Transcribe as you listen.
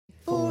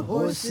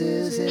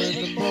Horses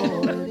in the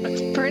morning.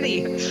 It's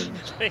pretty.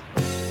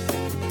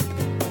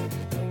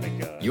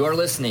 You are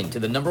listening to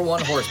the number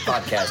one horse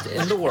podcast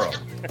in the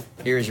world.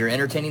 Here is your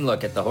entertaining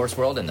look at the horse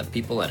world and the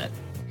people in it.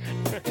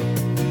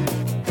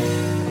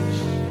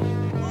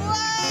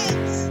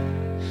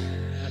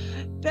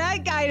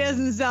 That guy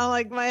doesn't sound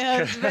like my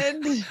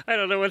husband. I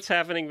don't know what's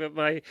happening,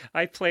 but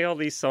I play all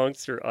these songs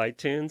through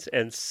iTunes,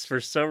 and for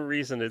some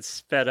reason it's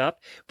sped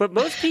up. But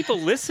most people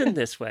listen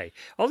this way.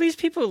 All these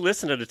people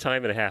listen at a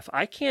time and a half.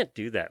 I can't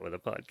do that with a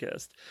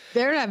podcast.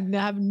 They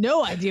have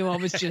no idea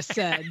what was just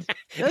said.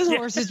 Those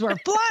horses were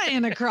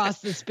flying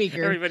across the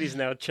speaker. Everybody's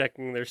now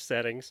checking their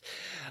settings.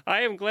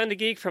 I am Glenn the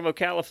Geek from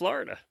Ocala,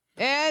 Florida.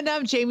 And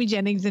I'm Jamie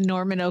Jennings in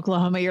Norman,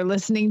 Oklahoma. You're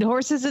listening to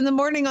Horses in the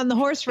Morning on the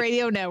Horse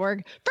Radio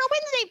Network for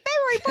Wednesday,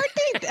 February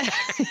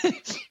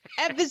 14th,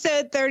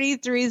 episode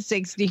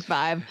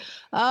 3365.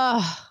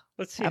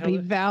 Let's see. Happy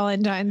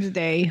Valentine's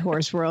Day,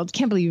 Horse World.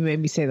 Can't believe you made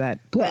me say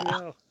that.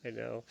 I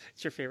know.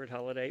 It's your favorite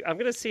holiday. I'm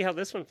going to see how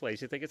this one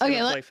plays. You think it's going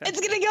to play fast? It's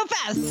going to go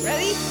fast.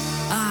 Ready?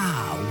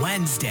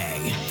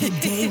 Wednesday, the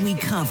day we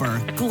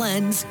cover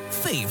Glenn's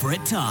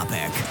favorite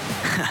topic,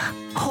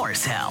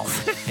 horse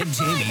health. And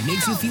Jamie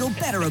makes you feel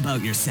better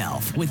about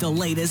yourself with the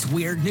latest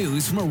weird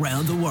news from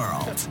around the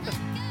world.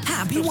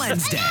 Happy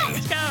Wednesday.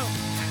 Let's go.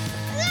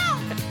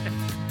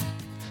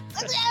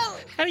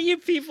 How do you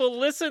people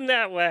listen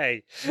that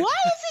way? Why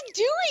is it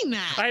doing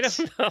that? I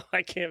don't know.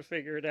 I can't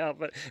figure it out,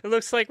 but it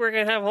looks like we're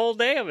going to have a whole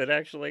day of it,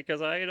 actually,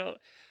 because I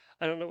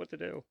don't know what to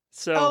do.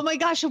 So, oh my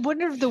gosh, I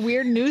wonder if the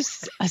weird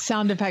news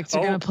sound effects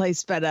are going to play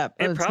sped up.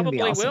 It probably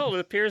will.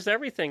 It appears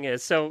everything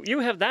is. So you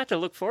have that to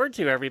look forward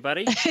to,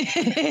 everybody.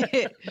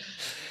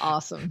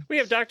 Awesome. We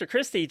have Dr.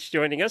 Chris Teach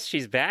joining us.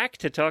 She's back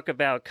to talk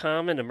about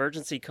common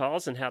emergency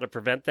calls and how to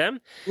prevent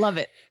them. Love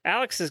it.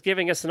 Alex is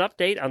giving us an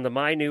update on the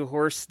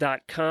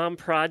mynewhorse.com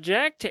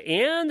project,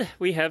 and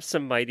we have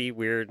some mighty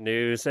weird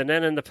news. And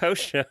then in the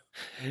post show,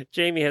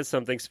 Jamie has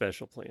something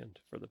special planned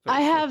for the post show.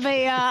 I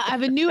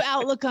have a new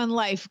outlook on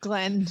life,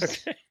 Glenn.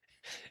 Okay.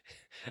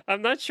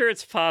 I'm not sure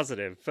it's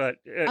positive, but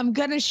I'm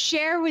going to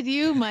share with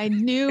you my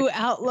new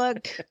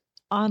outlook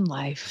on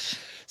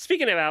life.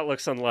 Speaking of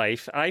outlooks on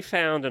life, I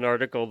found an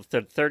article,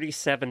 the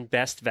 37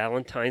 best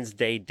Valentine's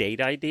Day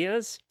date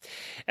ideas,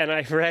 and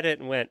I read it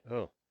and went,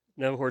 oh,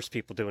 no horse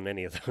people doing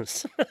any of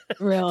those.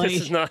 Really?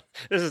 This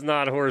is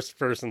not a horse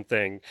person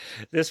thing.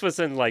 This was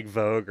in like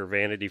Vogue or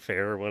Vanity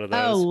Fair or one of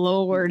those. Oh,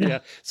 Lord. Yeah.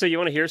 So you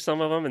want to hear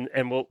some of them,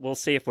 and we'll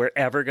see if we're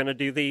ever going to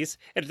do these.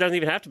 It doesn't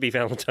even have to be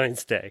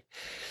Valentine's Day.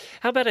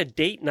 How about a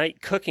date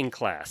night cooking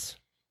class?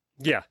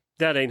 Yeah.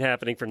 That ain't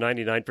happening for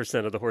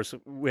 99% of the horse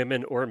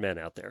women or men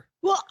out there.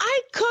 Well,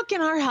 I cook in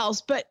our house,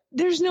 but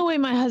there's no way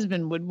my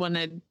husband would want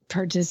to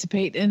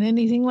participate in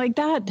anything like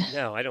that.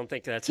 No, I don't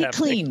think that's he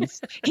happening.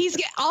 Cleans.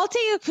 I'll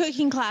take a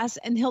cooking class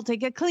and he'll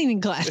take a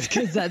cleaning class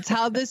because that's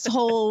how this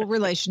whole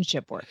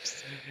relationship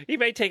works. He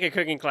may take a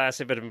cooking class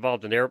if it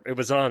involved it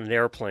was on an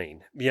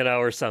airplane,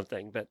 or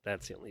something, but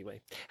that's the only way.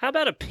 How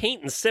about a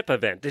paint and sip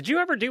event? Did you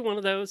ever do one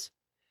of those?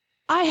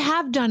 I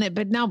have done it,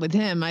 but not with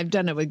him. I've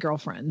done it with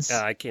girlfriends.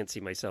 I can't see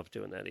myself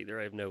doing that either.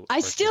 I have no. I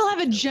still have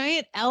a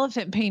giant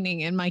elephant painting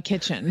in my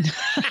kitchen.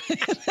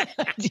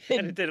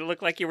 Did it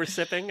look like you were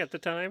sipping at the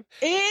time?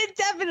 It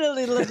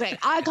definitely looks like.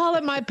 I call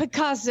it my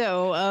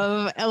Picasso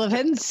of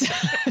elephants.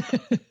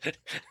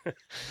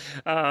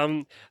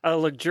 A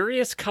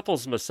luxurious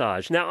couples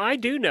massage. Now, I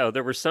do know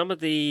there were some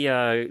of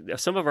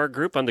our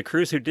group on the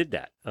cruise who did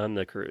that on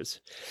the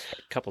cruise.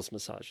 Couples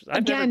massages.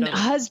 Again,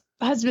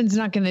 husband's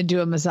not going to do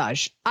a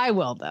massage. I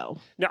will, though.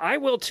 No, I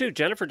will, too.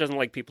 Jennifer doesn't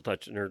like people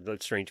touching her, the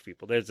strange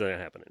people. That's not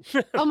happening.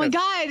 Oh, my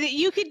God.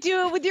 You could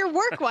do it with your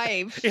work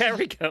wife. Yeah, there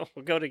we go.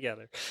 We'll go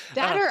together.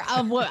 That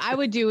or what I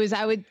would do is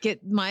I would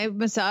get my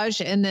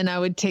massage and then I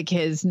would take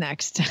his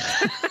next.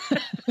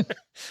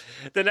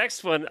 The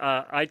next one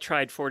I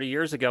tried 40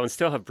 years ago and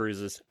still have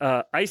bruises.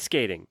 Ice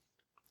skating.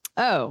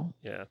 Oh.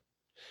 Yeah.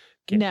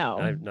 No.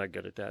 I'm not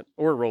good at that.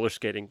 Or roller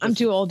skating. I'm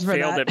too old for that.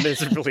 Failed at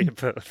miserably at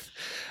both.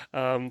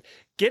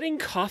 Getting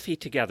coffee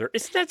together.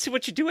 Isn't that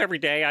what you do every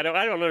day? I don't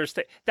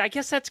understand. I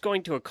guess that's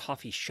going to a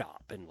coffee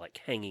shop and like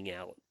hanging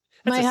out.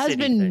 That's my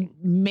husband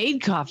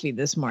made coffee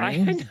this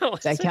morning. I know.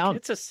 Does that count?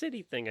 It's a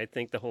city thing, I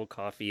think, the whole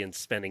coffee and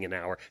spending an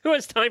hour. Who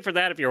has time for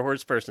that if you're a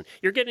horse person?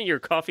 You're getting your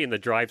coffee in the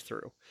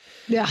drive-thru.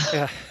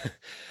 Yeah.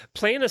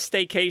 Plan a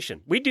staycation.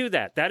 We do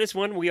that. That is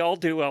one we all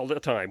do all the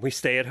time. We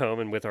stay at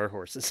home and with our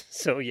horses.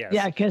 So, yes.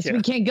 Yeah, because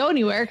we can't go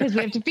anywhere because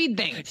we have to feed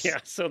things. Yeah,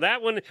 so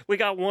that one, we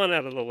got one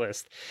out of the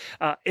list.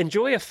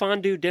 Enjoy a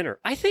fondue dinner.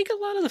 I think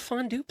a lot of the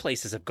fondue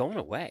places have gone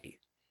away.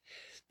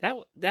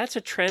 That's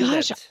a trend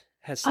that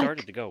has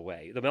started to go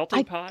away. The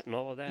melting pot and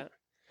all of that.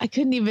 I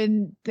couldn't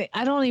even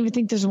I don't even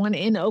think there's one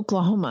in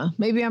Oklahoma.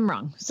 Maybe I'm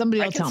wrong.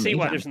 Somebody will tell me. I can see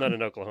why there's none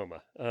in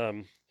Oklahoma.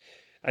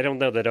 I don't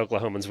know that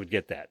Oklahomans would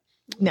get that.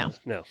 No.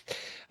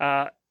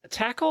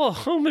 Tackle a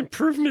home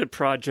improvement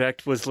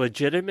project was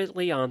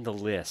legitimately on the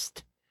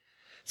list.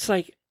 It's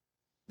like,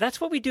 That's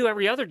what we do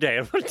every other day.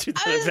 I want to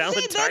do that on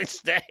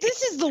Valentine's Day.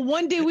 This is the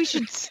one day we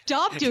should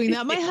stop doing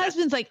that. My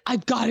husband's like,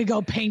 I've got to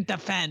go paint the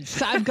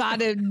fence. I've got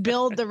to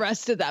build the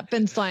rest of that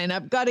fence line.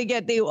 I've got to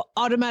get the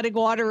automatic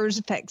waterers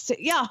fixed.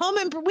 Yeah,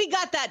 we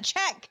got that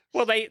check.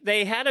 Well,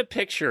 they had a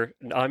picture,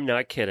 I'm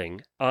not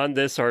kidding, on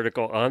this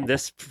article, on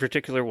this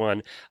particular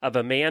one, of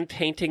a man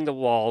painting the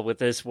wall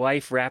with his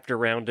wife wrapped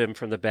around him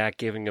from the back,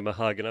 giving him a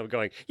hug. And I'm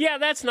going, yeah,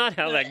 that's not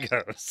how that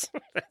goes.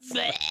 That's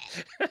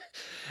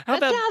not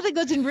how that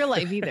goes in real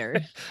life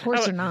either,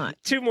 horse or not.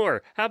 Two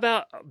more. How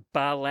about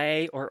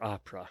ballet or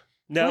opera?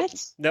 No,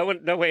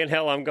 what? No way in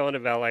hell I'm going to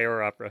ballet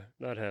or opera.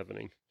 Not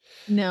happening.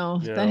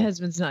 No, my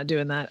husband's not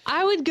doing that.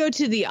 I would go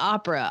to the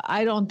opera.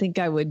 I don't think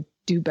I would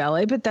do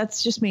ballet, but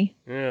that's just me.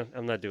 Yeah,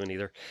 I'm not doing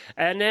either.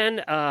 And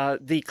then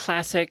the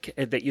classic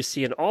that you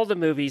see in all the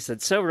movies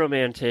that's so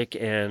romantic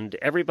and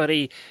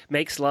everybody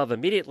makes love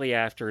immediately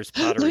after is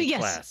pottery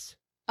class.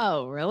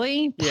 Oh,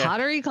 really? Yeah.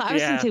 Pottery class? I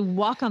was going to say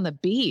walk on the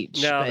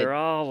beach. No, they're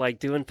all like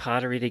doing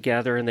pottery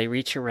together and they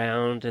reach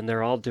around and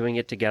they're all doing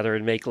it together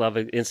and make love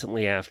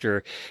instantly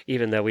after,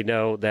 even though we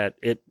know that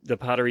the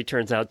pottery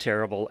turns out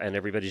terrible and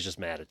everybody's just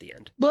mad at the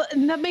end. Well,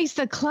 and that makes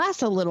the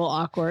class a little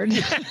awkward.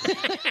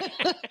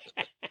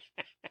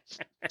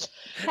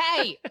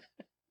 Hey,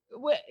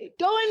 go in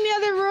the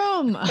other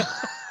room.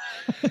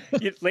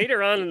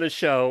 Later on in the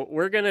show,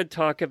 we're going to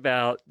talk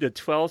about the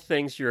 12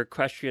 things your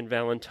equestrian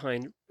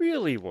Valentine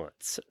really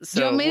wants. So,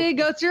 do you want me to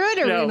go through it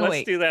or no, let's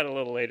wait? do that a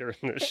little later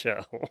in the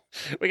show.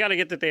 We got to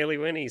get the Daily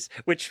Winnies,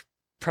 which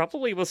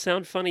probably will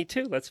sound funny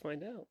too. Let's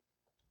find out.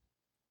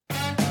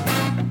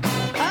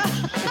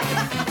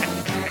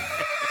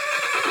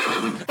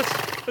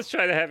 Let's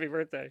try the happy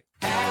birthday.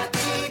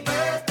 Happy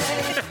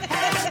birthday,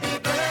 happy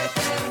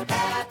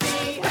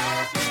birthday,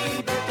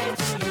 happy birthday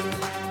to you.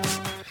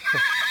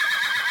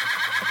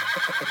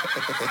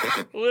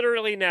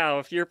 Literally now,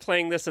 if you're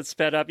playing this at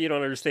sped up, you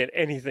don't understand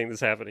anything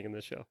that's happening in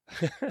the show.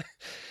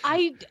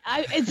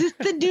 Is this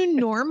the new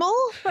normal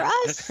for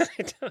us?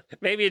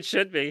 Maybe it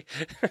should be.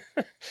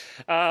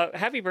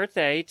 Happy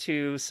birthday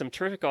to some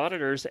terrific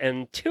auditors,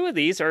 and two of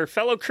these are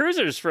fellow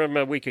cruisers from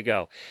a week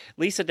ago.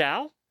 Lisa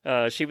Dow.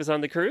 She was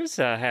on the cruise.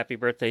 Happy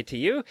birthday to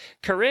you.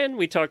 Corinne,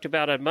 we talked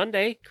about on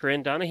Monday.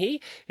 Corinne Donahue,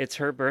 it's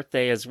her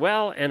birthday as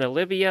well. And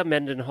Olivia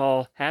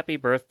Mendenhall, happy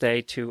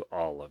birthday to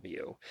all of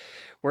you.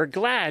 We're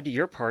glad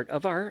you're part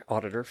of our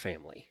auditor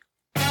family.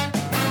 Let's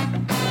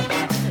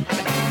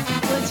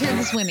hear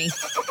this, Winnie.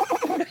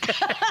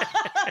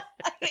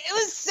 It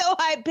was so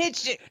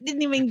high-pitched, it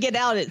didn't even get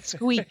out. It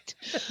squeaked.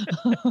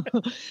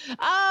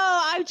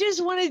 I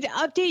just wanted to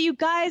update you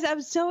guys.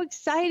 I'm so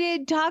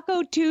excited.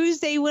 Taco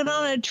Tuesday went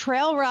on a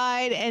trail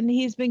ride, and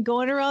he's been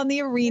going around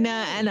the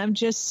arena, and I'm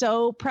just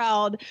so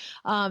proud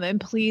and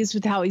pleased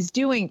with how he's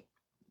doing.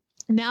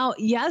 Now,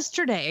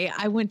 yesterday,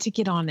 I went to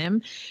get on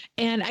him,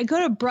 and I go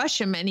to brush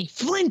him, and he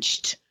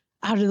flinched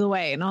out of the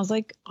way. And I was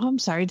like, oh, I'm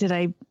sorry, did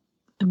I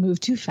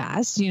move too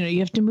fast? You know, you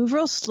have to move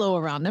real slow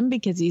around him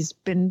because he's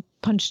been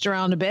punched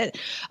around a bit.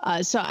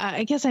 So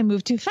I guess I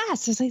moved too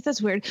fast. I was like,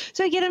 that's weird.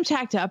 So I get him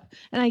tacked up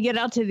and I get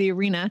out to the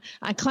arena.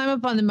 I climb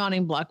up on the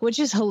mounting block, which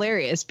is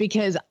hilarious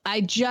because I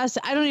don't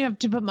even have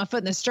to put my foot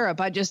in the stirrup.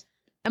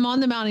 I'm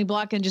on the mounting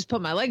block and just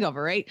put my leg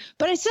over, right?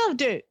 But I still have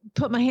to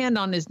put my hand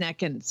on his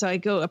neck. And so I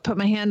put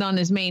my hand on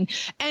his mane,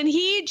 and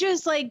he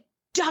just like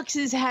ducks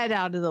his head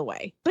out of the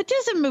way, but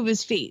doesn't move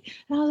his feet.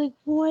 And I was like,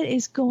 what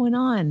is going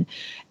on?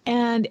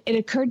 And it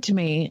occurred to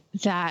me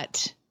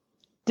that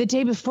the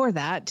day before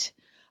that,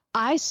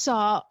 I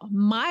saw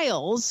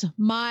Miles,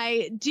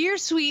 my dear,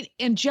 sweet,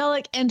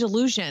 angelic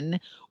Andalusian,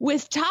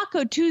 with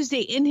Taco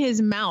Tuesday in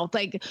his mouth.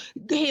 Like,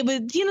 hey,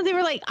 but they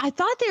were like, I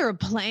thought they were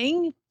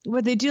playing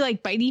where they do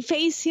like bitey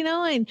face,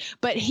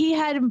 but he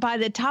had him by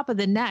the top of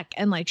the neck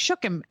and like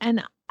shook him.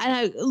 And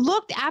I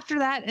looked after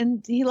that,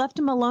 and he left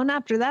him alone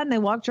after that. And they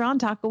walked around.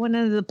 Taco went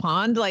into the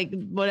pond, like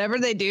whatever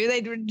they do,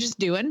 they were just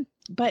doing.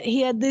 But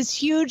he had this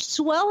huge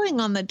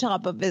swelling on the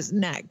top of his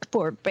neck,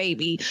 poor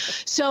baby.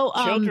 So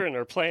children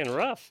are playing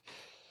rough.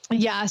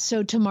 Yeah.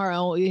 So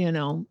tomorrow,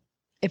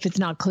 if it's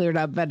not cleared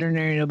up,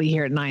 veterinarian will be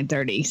here at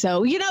 9:30.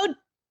 So,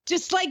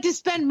 just like to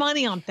spend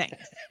money on things.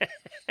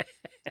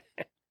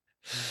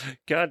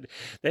 God,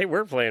 they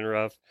were playing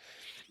rough.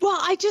 Well,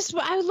 I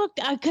looked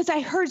because I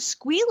heard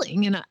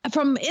squealing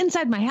from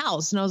inside my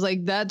house, and I was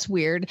like, that's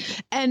weird.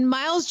 And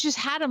Miles just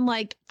had him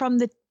like from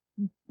the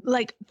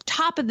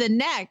top of the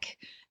neck,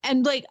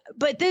 and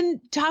but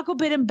then Taco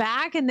bit him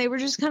back, and they were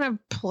just kind of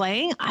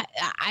playing.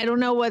 I don't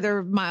know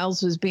whether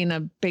Miles was being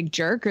a big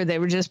jerk or they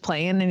were just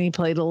playing and he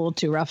played a little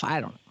too rough. I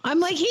don't know. I'm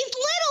like, he's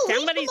little.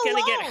 Somebody's going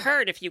to get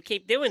hurt if you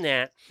keep doing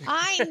that.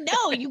 I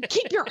know. You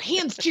keep your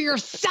hands to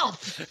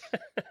yourself.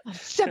 I'll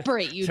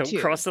separate you two.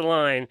 Don't cross the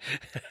line.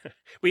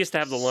 We used to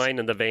have the line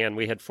in the van.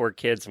 We had 4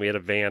 kids, and we had a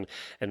van,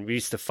 and we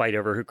used to fight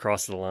over who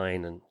crossed the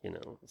line. And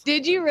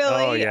Did you really?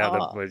 Oh yeah,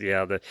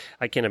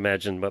 I can't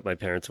imagine what my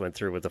parents went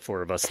through with the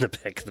 4 of us in the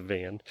back of the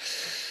van.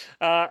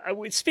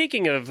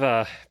 Speaking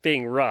of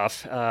being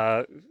rough,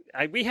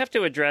 we have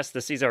to address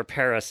the Cesar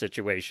Para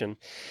situation.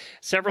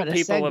 Several What a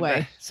people,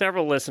 segue.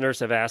 several listeners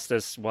have asked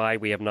us why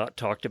we have not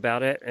talked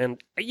about it.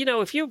 And,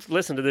 if you've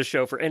listened to this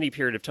show for any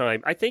period of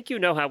time, I think you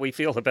know how we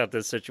feel about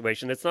this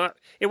situation.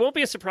 It won't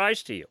be a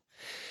surprise to you.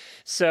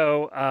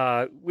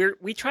 So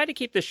we try to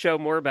keep this show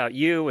more about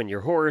you and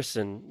your horse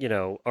and,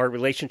 our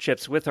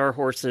relationships with our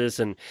horses.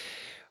 And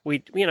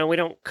we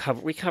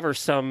cover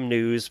some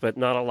news, but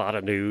not a lot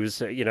of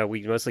news.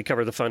 We mostly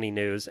cover the funny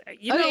news.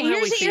 You know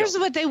how we feel. Here's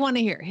what they want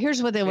to hear.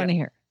 Here's what they want to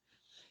hear.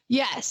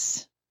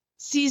 Yes,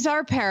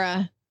 Cesar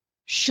Para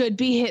should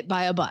be hit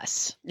by a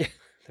bus. Yeah,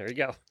 there you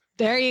go.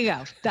 There you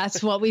go.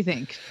 That's what we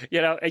think.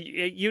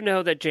 You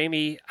know that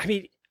Jamie,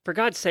 for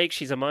God's sake,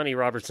 she's a Monty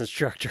Roberts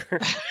instructor.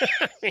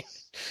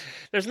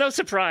 There's no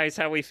surprise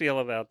how we feel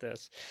about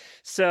this.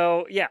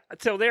 So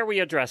there we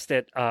addressed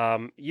it.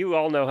 You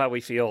all know how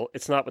we feel.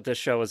 It's not what this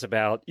show is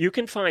about. You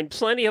can find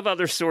plenty of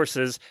other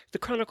sources, the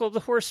Chronicle of the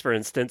Horse, for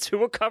instance, who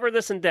will cover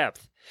this in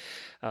depth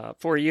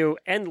for you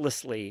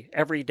endlessly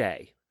every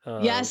day.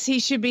 Yes,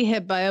 he should be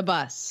hit by a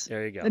bus.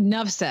 There you go.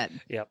 Enough said.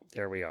 Yep,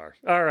 there we are.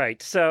 All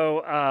right,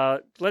 so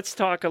let's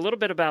talk a little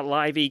bit about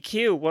Live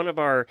EQ. One of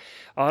our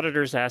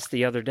auditors asked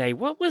the other day,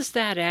 what was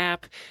that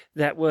app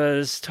that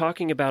was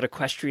talking about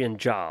equestrian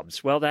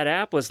jobs? Well, that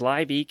app was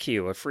Live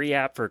EQ, a free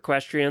app for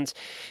equestrians.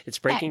 It's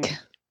breaking... Eck.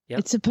 Yep.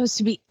 It's supposed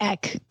to be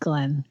Eck,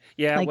 Glenn.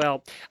 Yeah, Like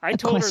well, I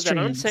told her that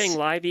I'm equestrians. saying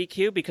Live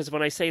EQ because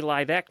when I say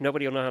Live Eck,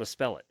 nobody will know how to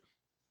spell it.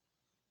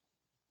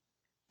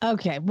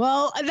 Okay,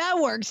 well, that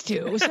works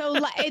too. So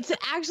it's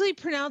actually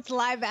pronounced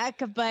Live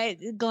Eck, but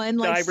Glenn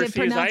No, I likes to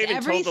refuse. pronounce I even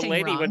everything told the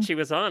lady wrong. when she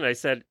was on, I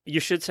said, you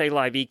should say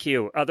Live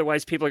EQ.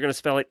 Otherwise, people are going to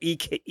spell it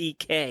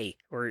EK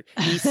or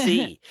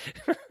EC.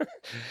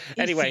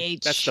 Anyway,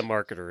 ECH. that's the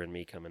marketer in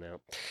me coming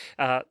out.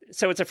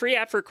 So it's a free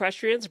app for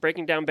equestrians,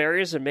 breaking down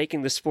barriers and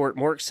making the sport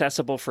more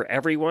accessible for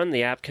everyone.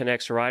 The app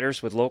connects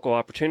riders with local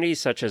opportunities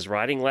such as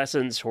riding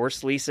lessons,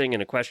 horse leasing,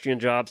 and equestrian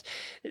jobs.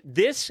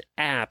 This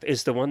app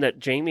is the one that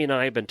Jamie and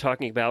I have been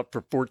talking about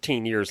for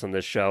 14 years on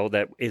this show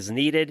that is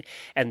needed,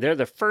 and they're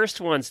the first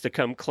ones to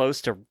come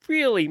close to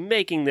really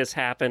making this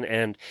happen,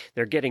 and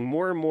they're getting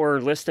more and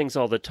more listings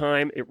all the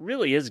time. It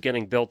really is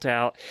getting built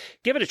out.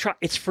 Give it a try.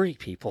 It's free,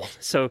 people.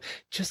 So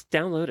just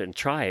download it and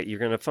try it. You're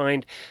going to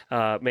find,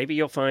 maybe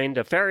you'll find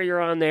a farrier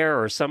on there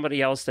or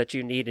somebody else that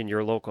you need in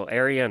your local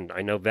area, and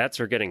I know vets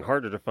are getting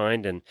harder to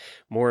find, and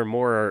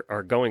more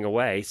are going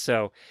away.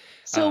 So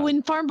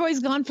when Farm Boy's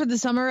gone for the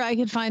summer, I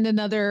could find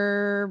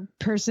another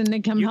person to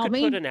come you help could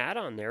me. put an ad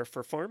on there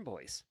for Farm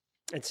Boys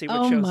and see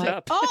what shows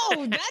up.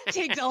 Oh, that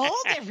takes a whole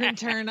different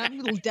turn.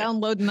 I'm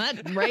downloading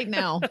that right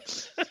now.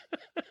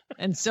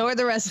 And so are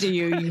the rest of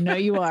you. You know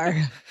you are.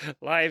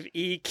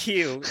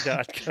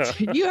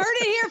 LiveEQ.com. You heard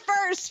it here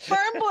first.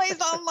 Farm Boy's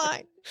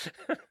online.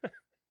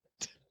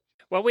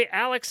 Well,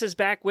 Alex is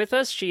back with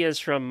us. She is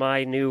from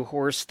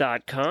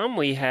mynewhorse.com.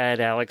 We had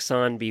Alex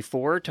on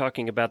before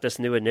talking about this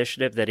new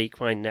initiative that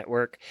Equine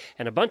Network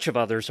and a bunch of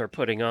others are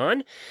putting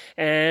on.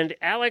 And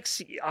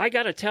Alex, I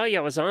got to tell you,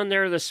 I was on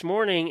there this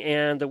morning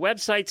and the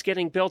website's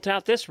getting built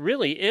out. This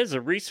really is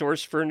a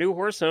resource for new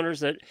horse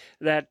owners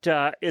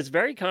that is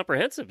very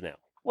comprehensive now.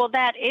 Well,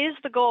 that is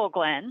the goal,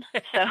 Glenn.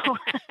 So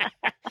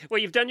Well,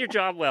 you've done your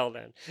job well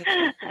then.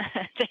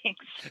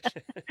 thanks.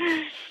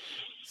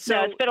 So,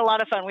 No, it's been a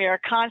lot of fun. We are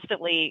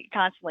constantly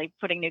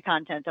putting new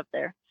content up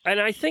there. and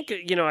I think,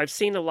 I've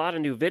seen a lot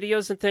of new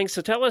videos and things.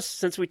 So tell us,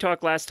 since we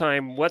talked last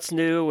time, what's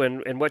new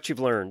and what you've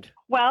learned.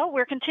 Well,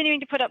 we're continuing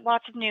to put up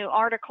lots of new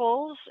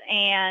articles,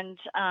 and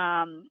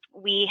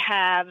we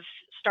have,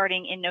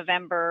 starting in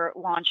November,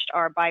 launched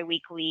our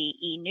biweekly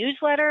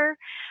e-newsletter.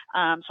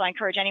 So I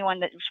encourage anyone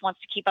that just wants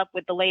to keep up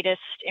with the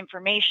latest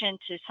information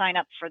to sign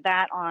up for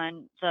that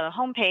on the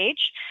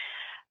homepage.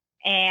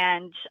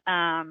 And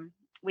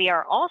we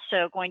are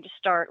also going to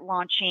start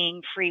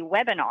launching free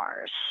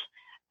webinars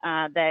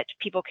that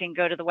people can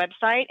go to the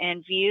website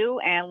and view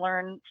and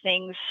learn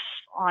things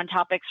on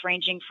topics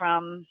ranging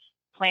from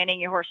planning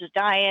your horse's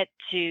diet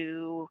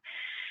to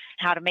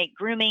how to make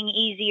grooming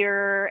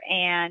easier.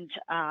 And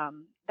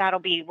that'll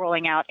be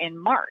rolling out in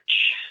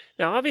March.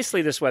 Now,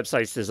 obviously, this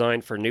website's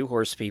designed for new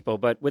horse people,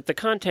 but with the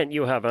content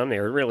you have on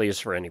there, it really is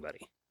for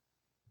anybody.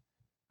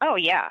 Oh,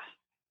 yeah.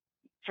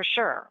 For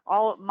sure.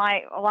 A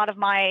lot of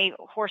my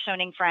horse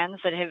owning friends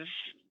that have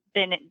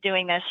been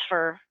doing this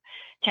for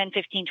 10,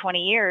 15, 20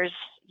 years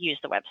use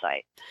the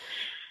website.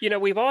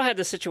 We've all had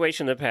the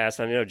situation in the past.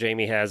 I know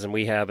Jamie has, and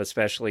we have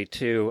especially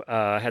too,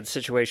 had the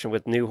situation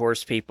with new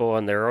horse people,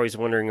 and they're always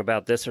wondering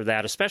about this or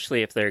that,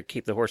 especially if they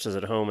keep the horses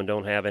at home and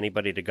don't have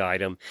anybody to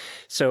guide them.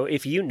 So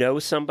if you know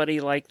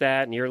somebody like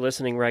that and you're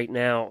listening right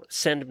now,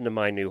 send them to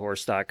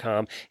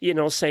mynewhorse.com.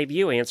 It'll save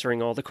you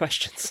answering all the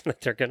questions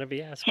that they're going to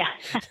be asking.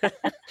 Yeah.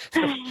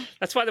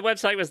 That's why the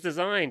website was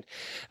designed.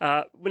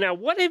 Now,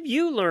 what have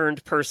you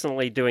learned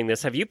personally doing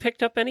this? Have you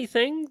picked up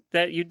anything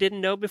that you didn't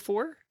know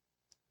before?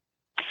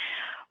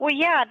 Well,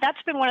 yeah,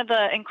 that's been one of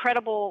the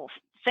incredible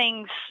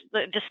things,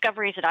 the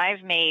discoveries that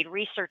I've made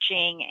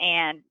researching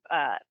and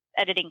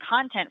editing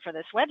content for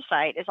this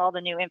website is all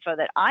the new info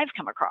that I've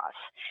come across.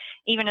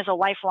 Even as a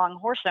lifelong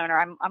horse owner,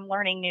 I'm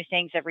learning new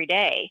things every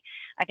day.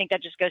 I think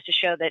that just goes to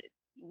show that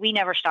we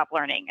never stop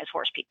learning as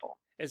horse people,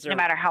 no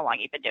matter how long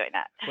you've been doing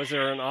that. Was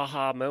there an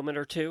aha moment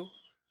or two?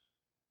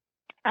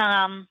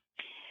 There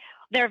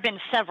have been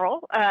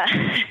several.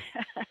 I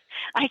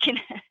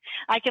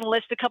can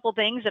list a couple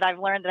things that I've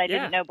learned that I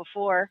didn't know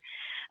before.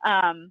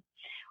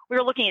 We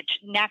were looking at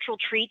natural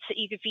treats that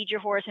you could feed your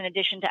horse in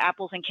addition to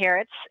apples and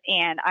carrots,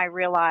 and I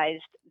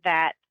realized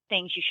that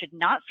things you should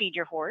not feed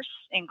your horse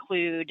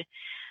include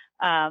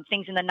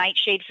things in the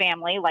nightshade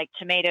family like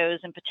tomatoes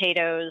and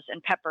potatoes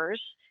and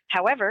peppers.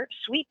 However,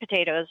 sweet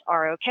potatoes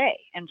are okay,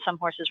 and some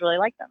horses really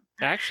like them.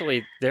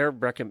 Actually, they're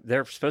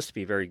supposed to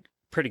be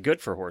pretty good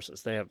for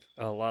horses. They have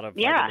a lot of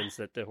vitamins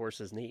that the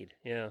horses need.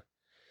 Yeah.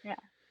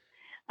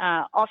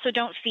 Also,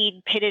 don't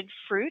feed pitted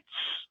fruits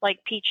like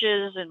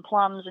peaches and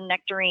plums and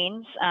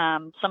nectarines.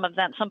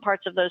 Some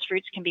parts of those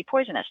fruits can be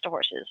poisonous to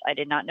horses. I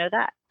did not know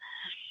that.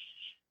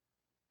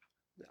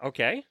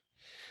 Okay.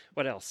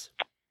 What else?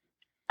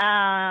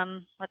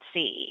 Let's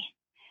see.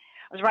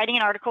 I was writing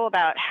an article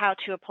about how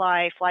to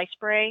apply fly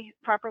spray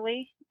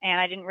properly, and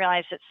I didn't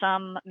realize that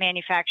some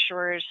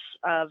manufacturers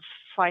of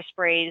fly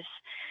sprays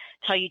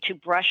tell you to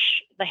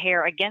brush the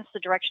hair against the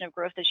direction of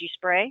growth as you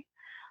spray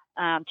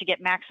to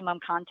get maximum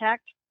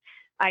contact.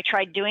 I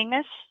tried doing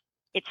this.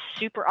 It's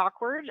super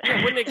awkward.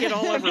 Yeah, wouldn't it get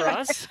all over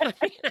us? I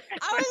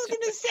was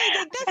going to say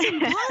that's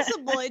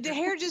impossible. The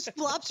hair just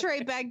flops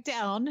right back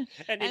down.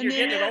 And then you're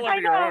getting it all over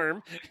your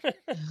arm.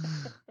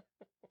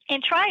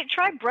 And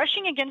try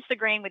brushing against the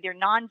grain with your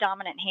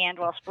non-dominant hand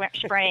while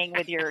spraying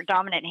with your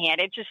dominant hand.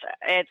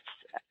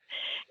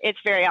 It's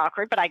very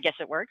awkward, but I guess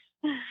it works.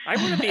 I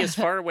want to be as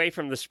far away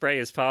from the spray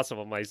as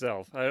possible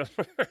myself.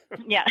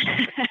 Yeah,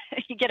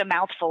 you get a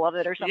mouthful of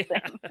it or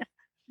something. Yeah.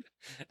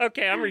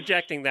 Okay, I'm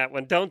rejecting that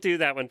one. Don't do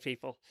that one,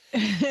 people.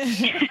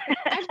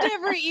 I've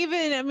never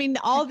even,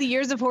 all the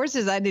years of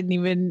horses, I've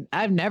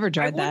never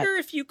tried that. I wonder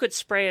if you could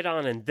spray it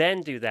on and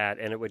then do that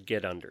and it would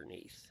get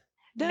underneath.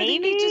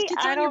 Maybe, it just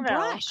gets I on don't your know.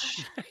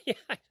 brush. Yeah,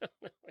 I don't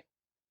know.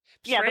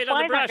 Yeah, Spray the it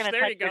on the fly's not brush. going to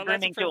There touch you go. your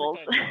That's a grooming perfect tools.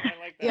 idea. I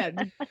like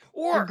that. Yeah.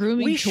 Or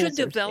grooming we should tools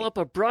are develop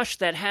a brush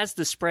that has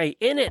the spray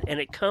in it and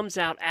it comes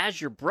out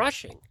as you're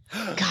brushing.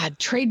 God,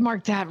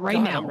 trademark that right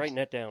God, now. I'm writing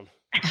that down.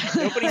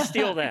 Nobody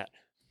steal that.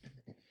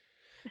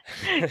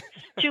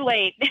 Too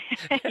late.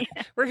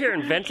 We're here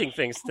inventing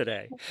things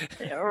today.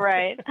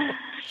 Right.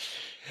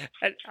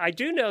 And I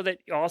do know that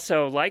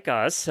also, like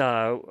us,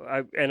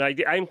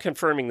 I'm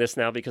confirming this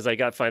now because I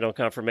got final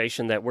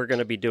confirmation that we're going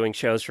to be doing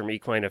shows from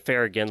Equine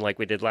Affair again like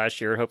we did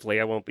last year. Hopefully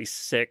I won't be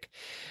sick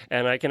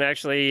and I can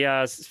actually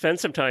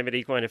spend some time at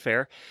Equine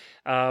Affair.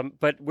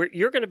 But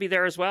you're going to be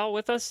there as well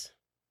with us?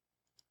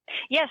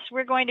 Yes,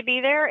 we're going to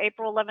be there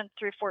April 11th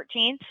through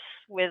 14th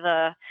with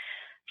a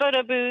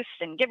photo booth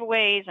and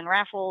giveaways and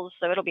raffles.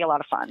 So it'll be a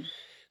lot of fun.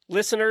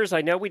 Listeners,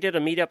 I know we did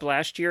a meetup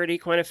last year at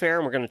Equine Affair,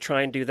 and we're going to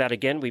try and do that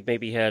again. We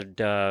maybe had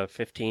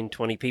 15,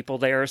 20 people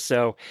there.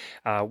 So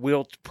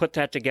we'll put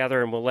that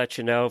together, and we'll let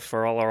you know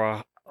for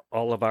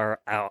all of our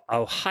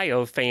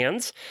Ohio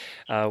fans.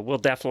 We'll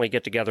definitely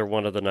get together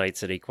one of the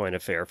nights at Equine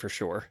Affair for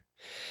sure.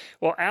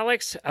 Well,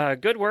 Alex,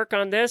 good work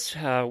on this.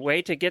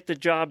 Way to get the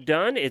job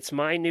done. It's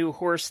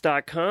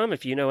mynewhorse.com.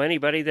 If you know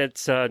anybody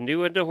that's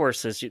new into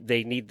horses,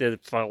 they need to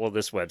follow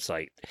this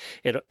website.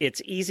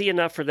 It's easy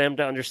enough for them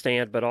to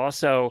understand, but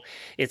also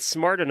it's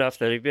smart enough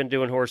that if you've been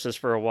doing horses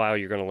for a while,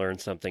 you're going to learn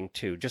something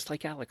too, just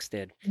like Alex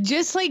did.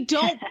 Just like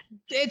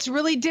it's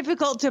really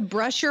difficult to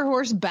brush your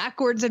horse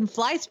backwards and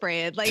fly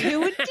spray it. Like,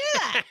 who would do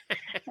that?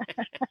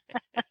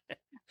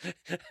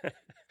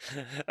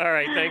 All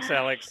right. Thanks,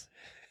 Alex.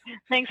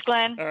 Thanks,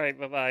 Glenn. All right.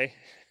 Bye-bye.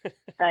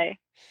 Bye.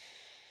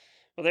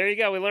 Well, there you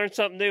go. We learned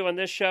something new on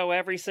this show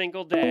every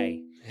single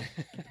day.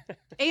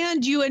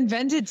 And you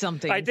invented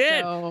something. I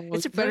did. So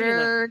It's a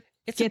better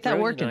get that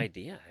working.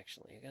 idea,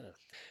 actually.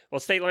 Well,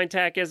 State Line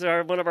Tack is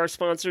one of our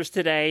sponsors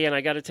today, and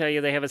I got to tell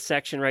you, they have a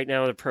section right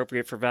now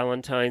appropriate for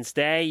Valentine's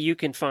Day. You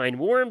can find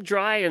warm,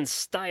 dry, and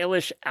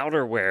stylish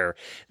outerwear.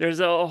 There's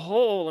a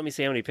whole, let me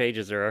see how many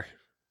pages there are.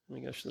 Oh my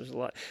gosh, there's a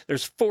lot.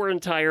 There's 4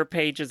 entire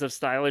pages of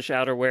stylish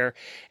outerwear.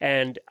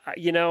 And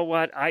you know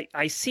what?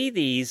 I see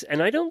these,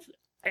 and I don't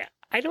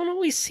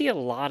always see a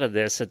lot of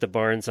this at the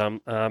barns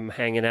I'm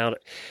hanging out.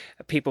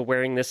 People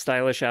wearing this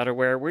stylish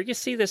outerwear. Where you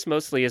see this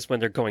mostly is when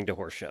they're going to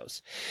horse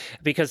shows.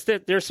 Because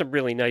there's some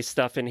really nice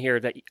stuff in here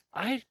that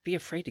I'd be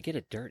afraid to get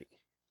it dirty.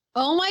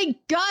 Oh my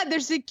God,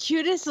 there's the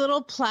cutest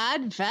little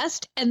plaid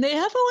vest, and they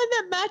have one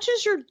that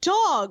matches your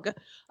dog.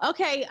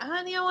 Okay,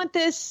 honey, I want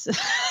this.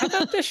 How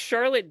about this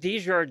Charlotte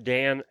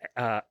Desjardins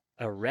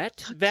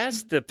Arrête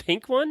vest, the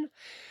pink one?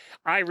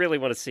 I really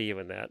want to see you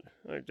in that.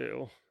 I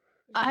do.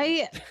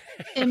 I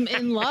am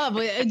in love.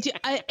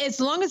 As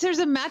long as there's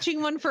a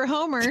matching one for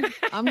Homer,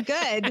 I'm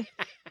good.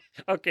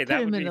 Okay,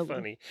 that would be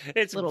funny.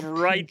 It's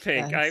bright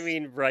pink. I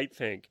mean, bright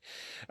pink.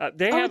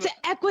 It's an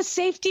Equa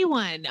Safety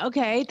one.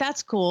 Okay,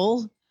 that's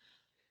cool.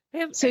 They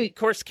have, So- of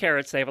course,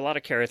 carrots. They have a lot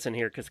of carrots in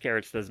here because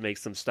carrots does make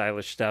some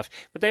stylish stuff.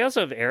 But they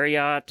also have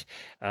Ariat,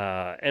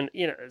 and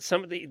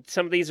some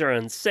of these are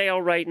on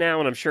sale right now.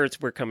 And I'm sure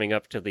we're coming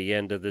up to the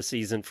end of the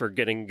season for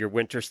getting your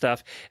winter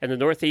stuff. And the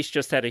Northeast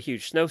just had a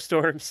huge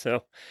snowstorm,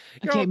 so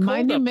you're all Okay, my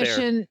cold new up there.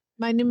 mission.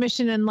 My new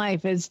mission in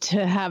life is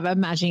to have a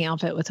matching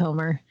outfit with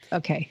Homer.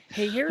 Okay.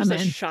 Hey, here's I'm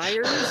a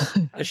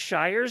in.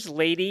 Shires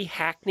Lady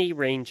Hackney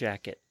rain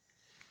jacket.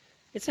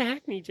 It's a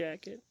Hackney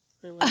jacket.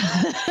 I like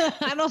it.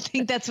 I don't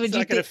think that's what It's you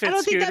not gonna think. fit I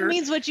don't think that Scooter.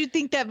 means what you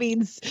think that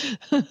means.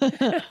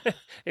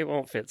 It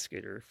won't fit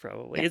Scooter,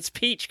 probably. It's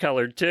peach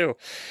colored, too.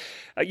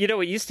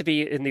 It used to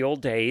be in the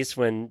old days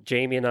when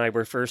Jamie and I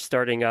were first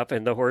starting up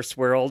in the horse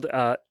world,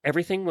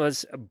 everything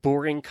was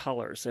boring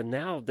colors. And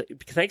now,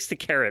 thanks to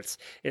carrots,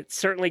 it's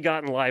certainly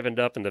gotten livened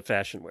up in the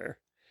fashion wear.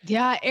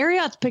 Yeah,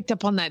 Ariat's picked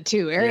up on that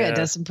too. Ariat Yeah.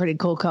 does some pretty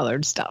cool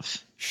colored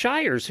stuff.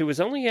 Shires, who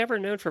was only ever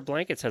known for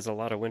blankets, has a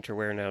lot of winter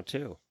wear now,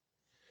 too.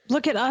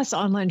 Look at us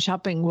online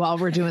shopping while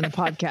we're doing the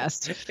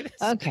podcast.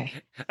 Okay.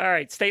 All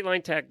right,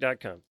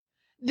 statelinetack.com.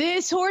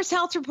 This horse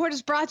health report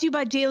is brought to you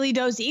by Daily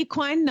Dose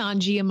Equine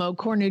non-GMO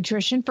core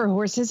nutrition for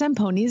horses and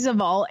ponies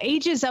of all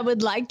ages. I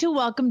would like to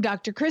welcome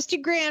Dr. Christy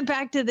Grant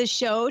back to the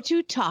show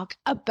to talk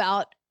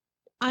about,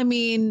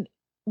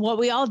 what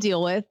we all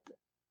deal with,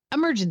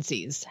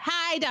 emergencies.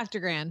 Hi, Dr.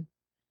 Grant.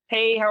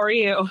 Hey, how are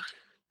you?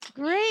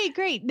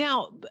 Great.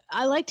 Now,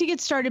 I like to get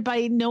started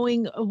by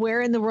knowing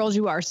where in the world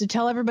you are. So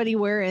tell everybody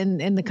where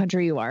in the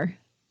country you are.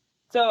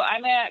 So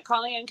I'm at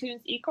Conley and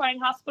Coons Equine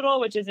Hospital,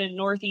 which is in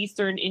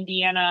northeastern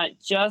Indiana,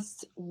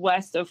 just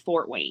west of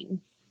Fort Wayne.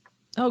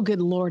 Oh,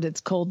 good Lord,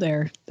 it's cold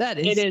there. That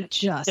is, It is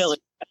just silly.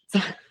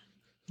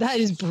 that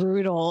is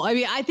brutal.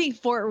 I think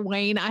Fort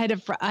Wayne. I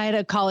had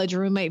a college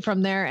roommate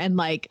from there,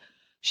 and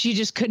she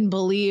just couldn't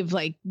believe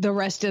the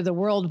rest of the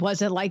world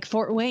wasn't like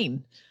Fort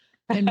Wayne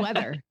and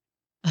weather.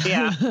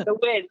 Yeah,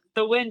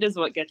 the wind is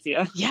what gets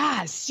you.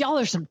 Yes, y'all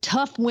are some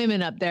tough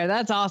women up there.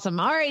 That's awesome.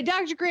 All right,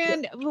 Dr.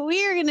 Grand,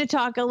 we are going to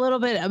talk a little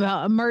bit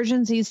about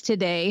emergencies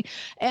today.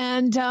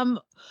 And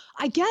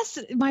I guess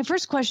my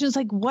first question is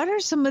what are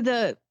some of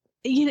the,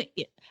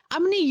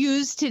 I'm going to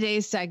use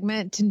today's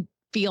segment to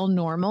feel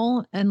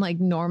normal and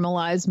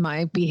normalize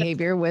my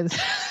behavior with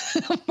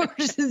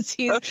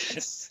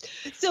emergencies.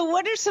 So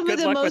what are some Good of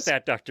the luck with most,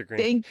 that, Dr.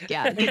 Green.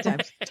 good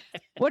times.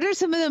 What are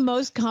some of the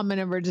most common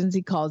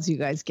emergency calls you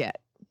guys get?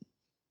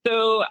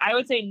 So I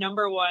would say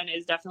number one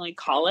is definitely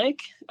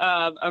colic,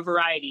 a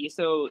variety.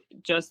 So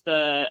just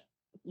the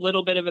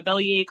little bit of a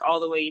bellyache all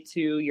the way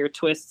to your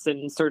twists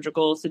and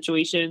surgical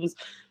situations.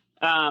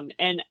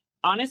 And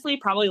honestly,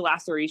 probably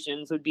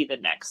lacerations would be the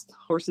next.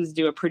 Horses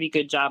do a pretty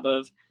good job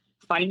of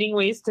finding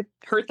ways to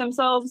hurt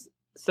themselves.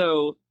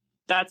 So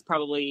that's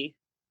probably,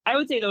 I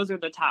would say those are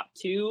the top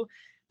two.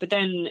 But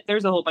then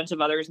there's a whole bunch of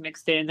others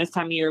mixed in. This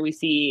time of year, we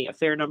see a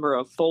fair number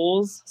of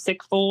foals,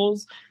 sick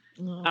foals,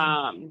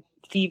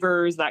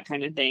 fevers, that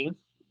kind of thing.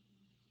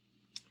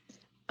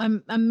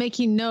 I'm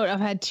making note. I've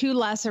had 2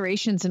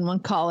 lacerations and 1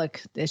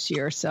 colic this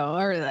year,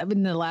 or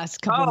in the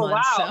last couple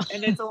months. Wow. So.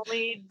 And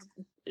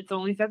it's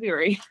only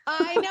February.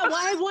 I know. Well,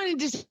 I had one in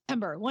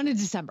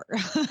December.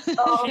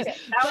 Oh, okay.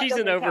 She's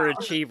an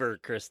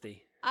overachiever,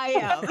 Christy. I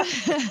am.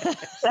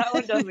 That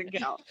one doesn't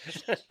count.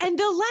 And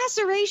the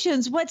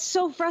lacerations, what's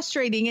so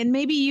frustrating, and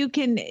maybe you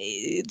can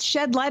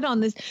shed light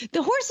on this,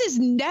 the horses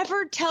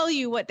never tell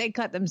you what they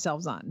cut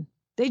themselves on.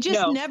 They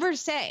just never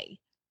say.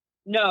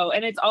 No,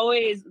 and it's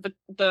always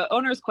the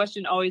owner's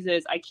question always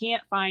is, I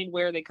can't find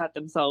where they cut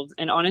themselves.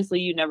 And honestly,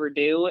 you never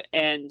do.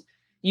 And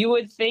you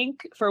would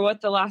think for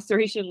what the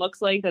laceration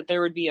looks like that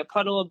there would be a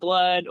puddle of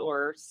blood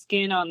or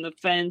skin on the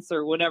fence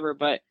or whatever,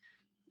 but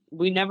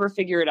we never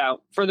figure it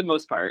out for the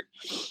most part.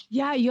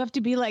 Yeah, you have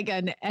to be like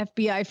an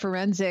FBI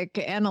forensic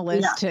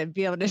analyst to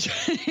be able to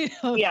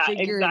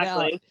figure it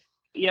out.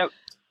 Yep.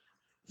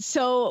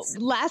 So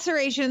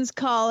lacerations,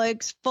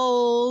 colics,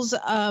 foals.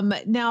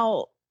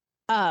 Now,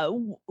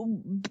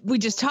 we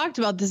just talked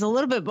about this a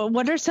little bit, but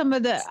what are some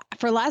of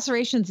for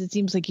lacerations? It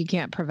seems like you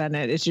can't prevent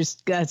it.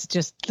 That's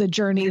just the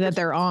journey that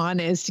they're on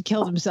is to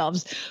kill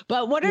themselves.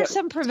 But what are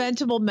some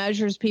preventable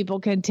measures people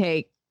can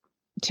take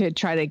to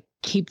try to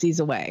keep these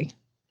away?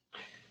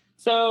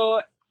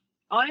 So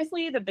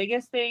honestly, the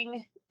biggest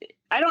thing,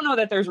 I don't know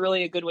that there's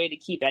really a good way to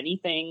keep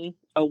anything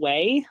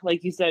away.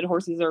 Like you said,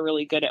 horses are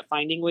really good at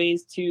finding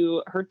ways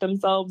to hurt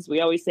themselves.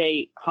 We always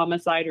say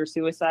homicide or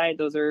suicide.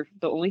 Those are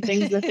the only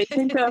things that they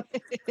think of.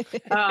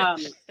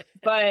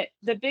 But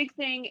the big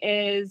thing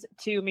is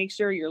to make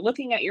sure you're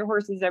looking at your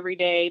horses every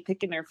day,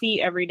 picking their feet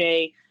every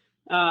day,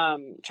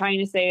 trying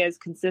to stay as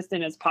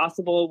consistent as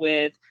possible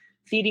with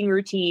feeding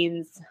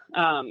routines.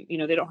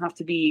 They don't have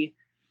to be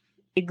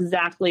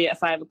exactly at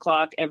 5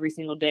 o'clock every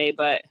single day,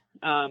 but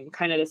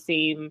kind of the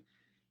same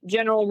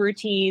general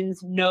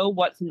routines. Know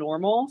what's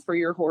normal for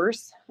your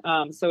horse.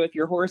 So if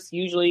your horse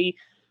usually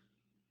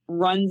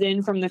runs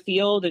in from the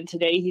field and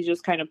today he's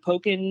just kind of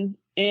poking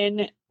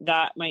in,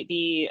 that might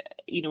be,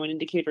 an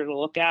indicator to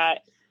look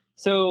at.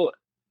 So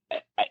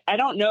I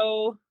don't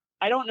know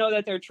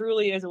that there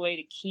truly is a way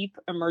to keep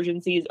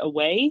emergencies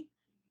away.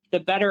 the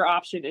better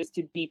option is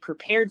to be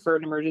prepared for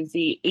an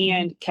emergency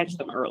and catch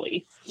them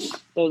early.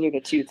 Those are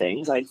the two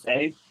things I'd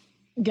say.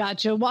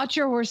 Gotcha. Watch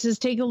your horses,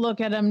 take a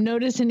look at them,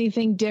 notice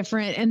anything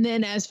different. And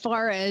then as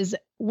far as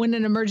when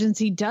an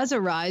emergency does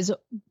arise,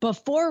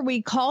 before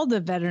we call the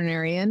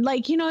veterinarian,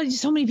 like,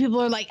 so many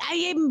people are like, I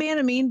gave him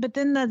Banamine, but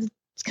then that's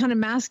kind of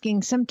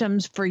masking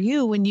symptoms for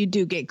you when you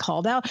do get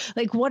called out.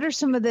 Like, what are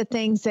some of the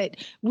things that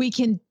we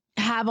can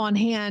have on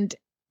hand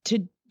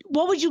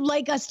what would you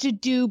like us to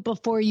do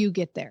before you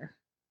get there?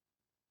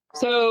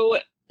 So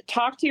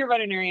talk to your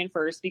veterinarian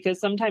first, because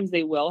sometimes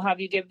they will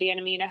have you give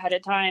Banamine ahead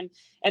of time.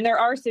 And there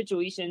are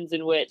situations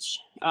in which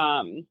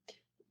Banamine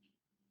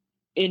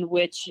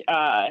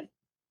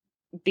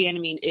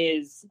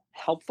is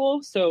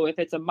helpful. So if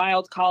it's a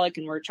mild colic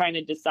and we're trying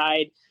to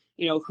decide,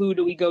 who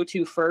do we go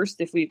to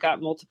first? If we've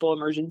got multiple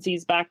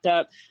emergencies backed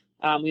up,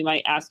 we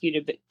might ask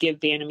you to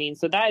give Banamine.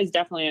 So that is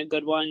definitely a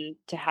good one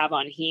to have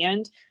on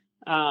hand.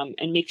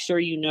 And make sure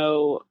you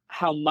know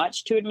how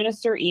much to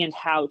administer and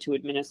how to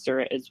administer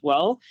it as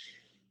well.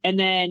 And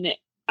then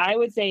I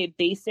would say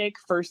basic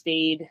first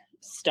aid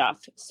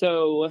stuff.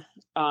 So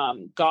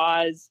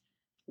gauze,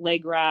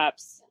 leg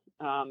wraps,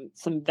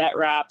 some vet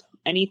wrap,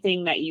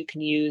 anything that you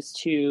can use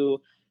to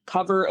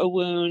cover a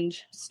wound,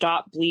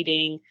 stop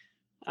bleeding,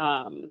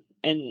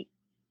 and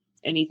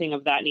anything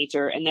of that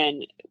nature. And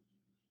then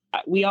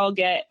we all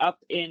get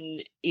up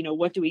in,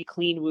 what do we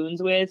clean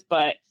wounds with?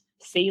 But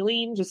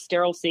saline, just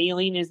sterile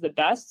saline is the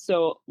best.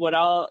 So what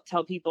I'll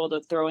tell people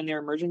to throw in their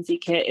emergency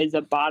kit is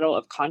a bottle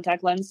of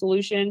contact lens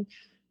solution,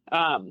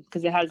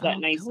 because it has that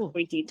nice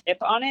pointy tip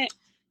on it.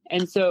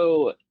 And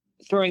so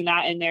throwing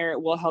that in there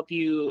will help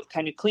you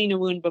kind of clean a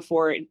wound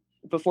before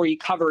you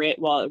cover it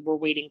while we're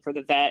waiting for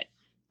the vet,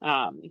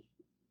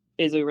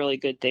 is a really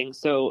good thing.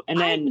 So, and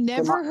then I've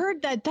never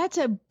heard that. That's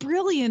a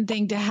brilliant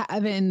thing to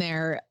have in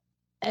there.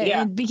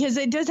 Yeah. And because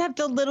it does have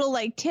the little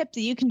tip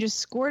that you can just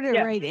squirt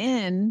it right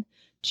in.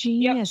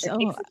 Genius. Yep, it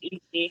makes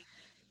it easy.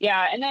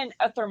 Yeah. And then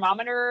a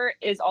thermometer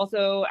is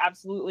also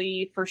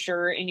absolutely for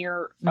sure in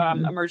your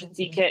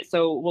emergency kit.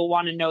 So we'll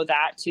want to know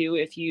that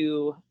too.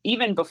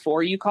 Even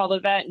before you call the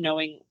vet,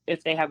 knowing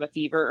if they have a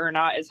fever or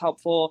not is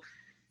helpful.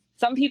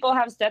 Some people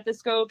have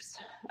stethoscopes.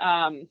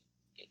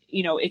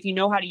 If you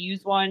know how to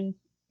use one,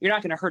 you're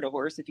not going to hurt a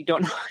horse if you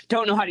don't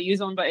know how to use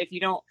one. But if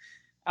you don't,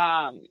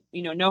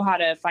 know how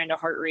to find a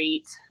heart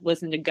rate,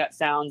 listen to gut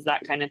sounds,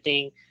 that kind of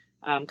thing.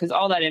 Because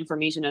all that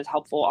information is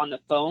helpful on the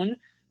phone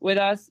with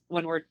us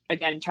when we're,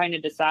 again, trying to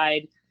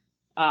decide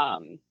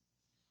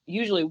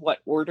usually what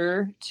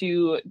order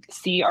to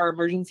see our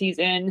emergencies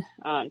in,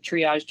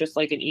 triage just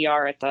like an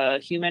ER at the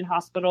human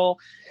hospital.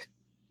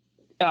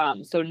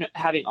 So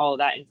having all of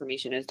that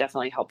information is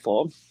definitely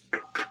helpful.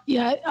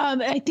 Yeah,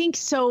 I think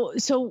so.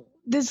 So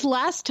this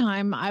last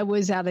time I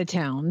was out of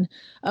town,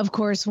 of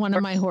course, one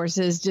of my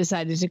horses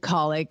decided to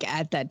colic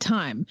at that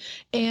time.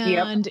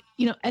 And,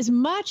 as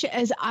much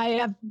as I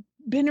have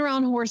been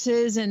around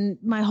horses and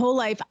my whole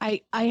life,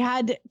 I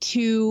had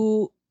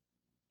to,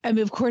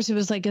 of course it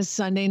was like a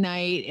Sunday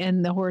night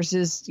and the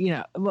horses, we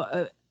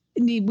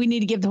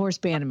need to give the horse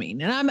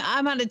Banamine, and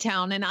I'm out of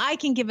town and I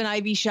can give an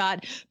IV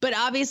shot, but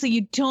obviously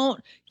you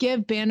don't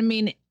give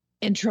Banamine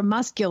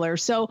intramuscular.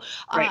 So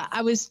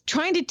I was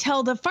trying to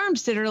tell the farm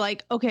sitter,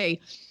 okay,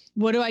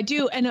 what do I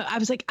do? And I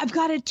was like, I've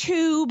got a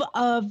tube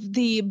of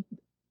the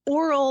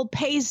oral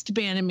paste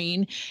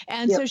Banamine.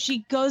 And so she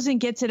goes and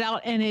gets it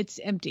out and it's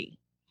empty.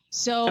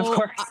 So of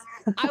course.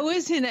 I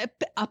was in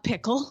a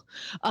pickle.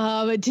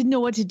 I didn't know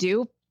what to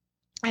do.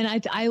 And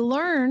I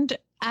learned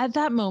at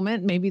that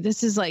moment, maybe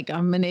this is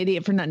I'm an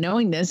idiot for not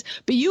knowing this,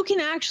 but you can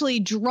actually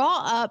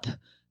draw up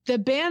the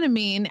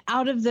Banamine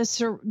out of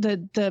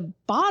the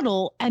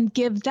bottle and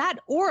give that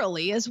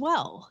orally as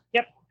well.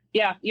 Yep.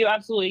 Yeah, you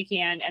absolutely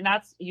can. And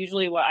that's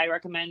usually what I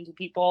recommend to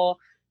people,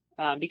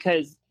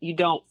 because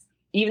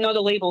even though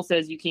the label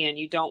says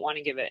you don't want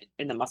to give it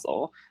in the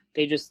muscle.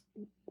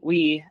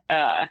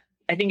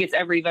 I think it's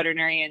every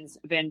veterinarian's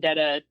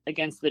vendetta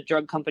against the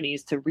drug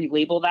companies to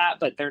relabel that,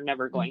 but they're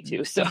never going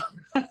to. So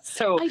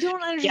I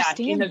don't understand.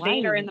 Yeah, in the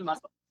vein or in the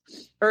muscle.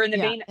 Or in the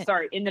vein,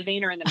 in the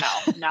vein or in the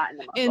mouth, not in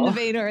the muscle. In the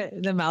vein or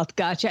the mouth.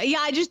 Gotcha. Yeah,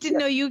 I just didn't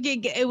know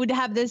it would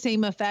have the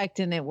same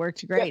effect, and it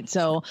worked great. Yep.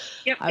 So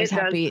I was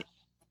happy.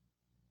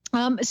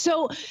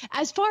 So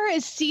as far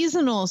as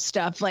seasonal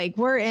stuff,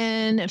 we're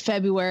in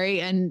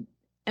February, and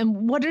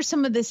what are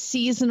some of the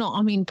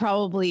seasonal,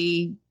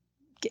 probably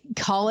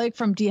colic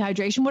from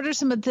dehydration. What are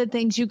some of the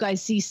things you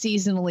guys see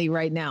seasonally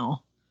right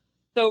now?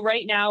 So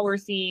right now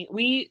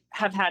we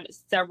have had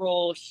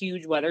several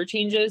huge weather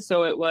changes.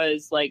 So it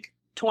was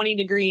 20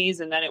 degrees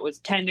and then it was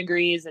 10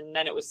 degrees and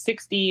then it was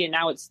 60 and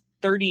now it's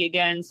 30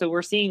 again. So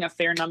we're seeing a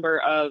fair number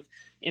of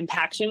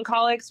impaction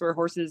colics where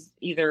horses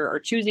either are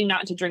choosing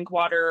not to drink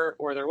water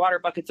or their water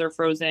buckets are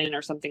frozen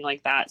or something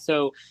like that.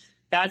 So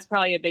that's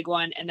probably a big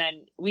one. And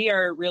then we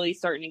are really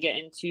starting to get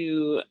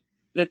into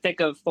the thick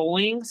of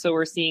foaling. So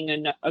we're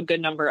seeing a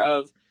good number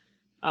of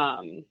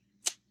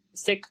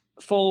sick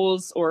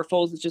foals or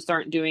foals that just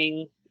aren't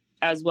doing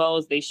as well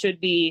as they should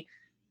be.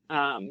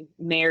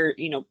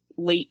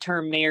 late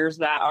term mares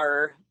that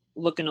are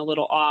looking a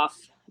little off,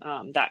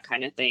 that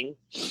kind of thing.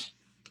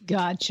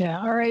 Gotcha.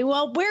 All right.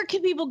 Well, where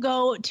can people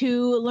go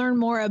to learn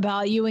more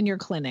about you and your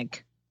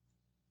clinic?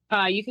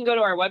 You can go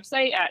to our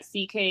website at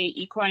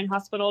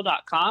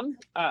ckequinehospital.com.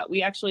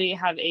 We actually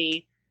have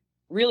a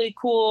really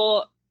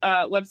cool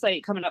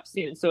website coming up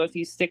soon. So if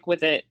you stick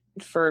with it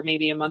for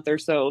maybe a month or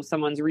so,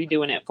 someone's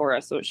redoing it for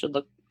us. So it should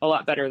look a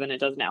lot better than it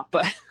does now.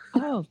 But,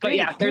 Oh, but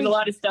yeah, great, there's a great.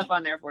 lot of stuff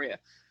on there for you.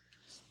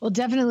 Well,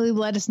 definitely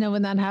let us know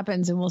when that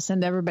happens and we'll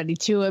send everybody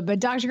to it. But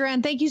Dr.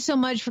 Grant, thank you so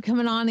much for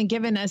coming on and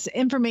giving us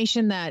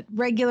information that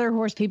regular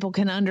horse people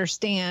can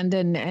understand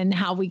and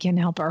how we can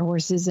help our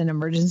horses in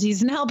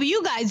emergencies and help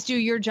you guys do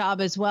your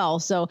job as well.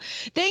 So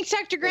thanks,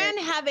 Dr. Grant.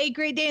 Have a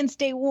great day and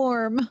stay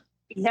warm.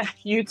 Yeah,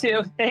 you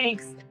too.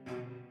 Thanks.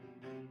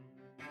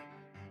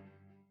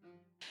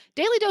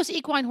 Daily Dose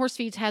Equine Horse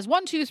Feeds has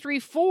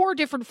 4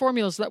 different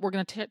formulas that we're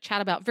going to chat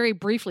about very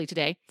briefly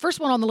today. First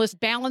one on the list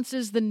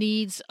balances the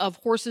needs of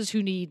horses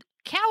who need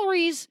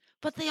calories,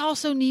 but they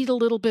also need a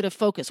little bit of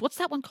focus. What's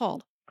that one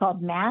called?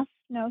 Called Mass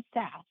No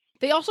Sass.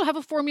 They also have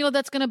a formula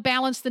that's going to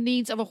balance the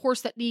needs of a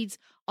horse that needs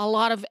a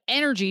lot of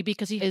energy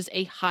because he is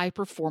a high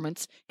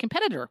performance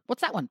competitor.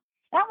 What's that one?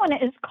 That one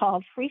is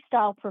called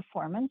Freestyle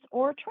Performance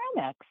or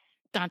Trail Mix.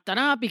 Dun, dun,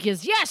 dun,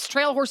 because yes,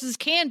 trail horses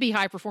can be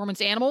high performance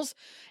animals.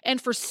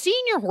 And for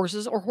senior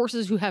horses or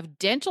horses who have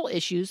dental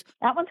issues,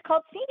 That one's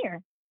called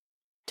Senior.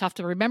 tough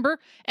to remember.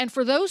 And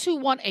for those who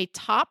want a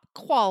top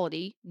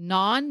quality,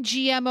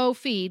 non-GMO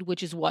feed,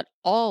 which is what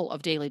all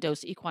of Daily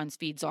Dose Equine's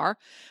feeds are,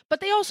 but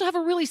they also have a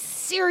really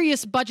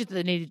serious budget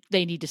that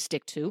they need to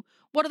stick to.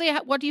 What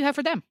do you have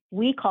for them?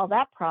 We call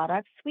that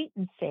product Sweet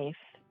and Safe.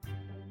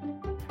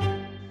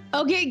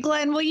 Okay,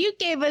 Glenn, well, you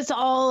gave us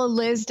all a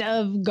list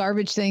of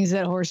garbage things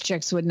that horse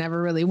chicks would never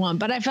really want,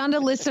 but I found a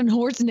list on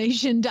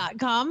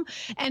horsenation.com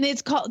and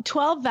it's called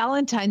 12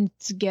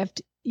 Valentine's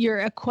Gift Your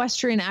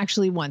Equestrian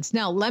Actually Wants.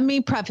 Now, let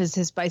me preface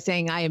this by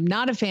saying I am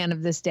not a fan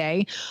of this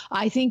day.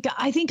 I think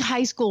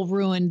high school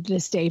ruined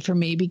this day for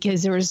me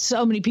because there was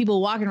so many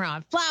people walking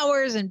around with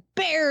flowers and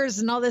bears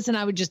and all this, and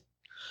I would just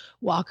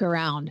walk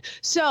around.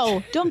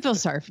 So don't feel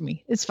sorry for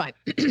me. It's fine.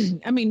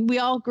 I mean, we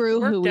all grew.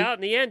 Worked out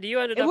in the end.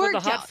 You ended It up with a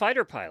worked hot out.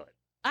 fighter pilot.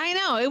 I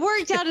know it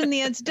worked out in the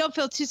end, so don't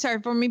feel too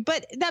sorry for me.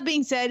 But that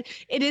being said,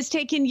 it has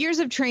taken years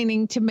of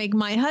training to make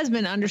my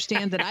husband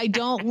understand that I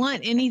don't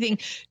want anything.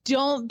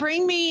 Don't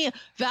bring me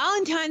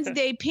Valentine's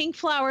Day pink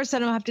flowers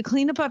that I don't have to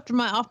clean up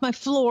off my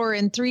floor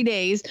in 3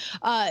 days.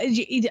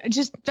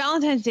 Just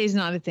Valentine's Day is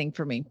not a thing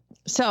for me.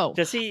 So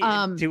Does he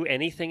do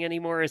anything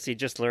anymore? Has he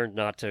just learned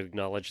not to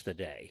acknowledge the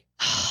day?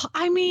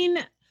 I mean,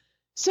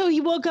 so he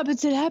woke up and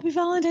said, Happy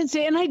Valentine's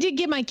Day. And I did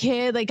get my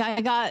kid, like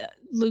I got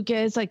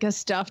Lucas, like a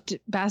stuffed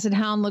basset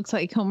hound, looks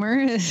like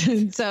Homer.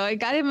 So I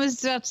got him a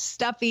stuffed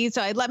stuffy.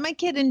 So I let my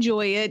kid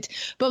enjoy it.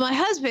 But my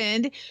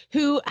husband,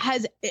 who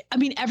has, I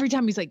mean, every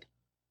time he's like,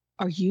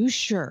 are you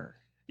sure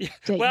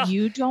that well,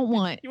 you don't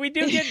want? We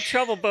do get in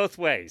trouble both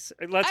ways.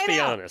 Let's I be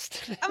know.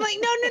 honest. I'm like,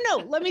 no.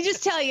 Let me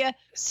just tell you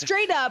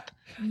straight up,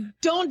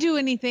 don't do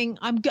anything.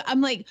 I'm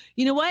like,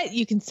 you know what?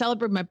 You can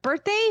celebrate my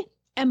birthday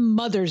and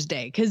Mother's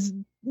Day because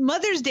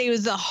Mother's Day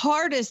was the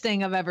hardest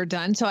thing I've ever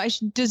done. So I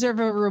should deserve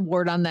a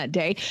reward on that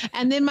day.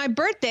 And then my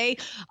birthday,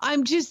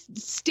 I'm just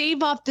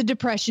stave off the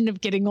depression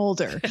of getting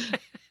older.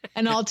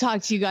 And I'll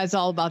talk to you guys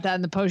all about that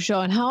in the post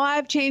show and how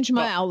I've changed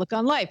my outlook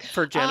on life.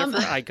 For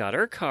Jennifer, I got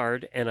her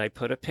card and I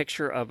put a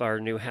picture of our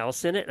new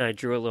house in it and I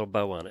drew a little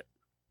bow on it.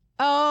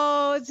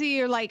 Oh, see,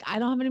 you're like, I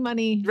don't have any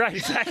money. Right,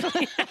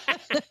 exactly.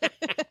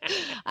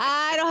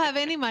 I don't have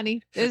any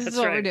money. This That's is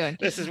what right. we're doing.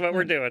 This is what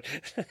we're doing.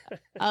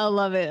 I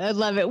love it. I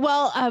love it.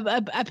 Well,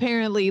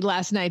 apparently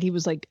last night he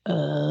was like,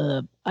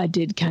 I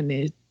did kind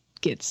of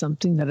get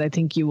something that I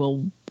think you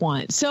will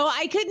want. So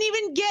I couldn't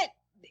even get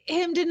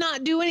him to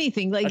not do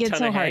anything. Like, A it's ton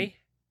so of hard. hay?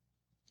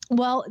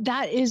 Well,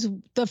 that is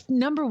the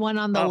number one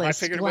on the I list,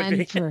 figured it would Glenn,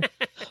 be. for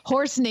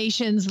Horse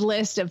Nation's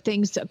list of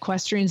things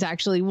equestrians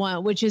actually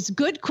want, which is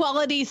good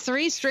quality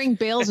 3-string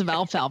bales of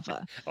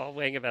alfalfa. All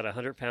weighing about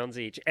 100 pounds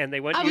each. And they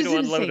want I you was to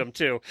gonna unload say- them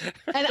too.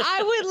 And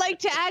I would like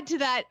to add to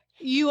that,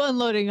 you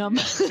unloading them.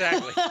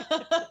 Exactly.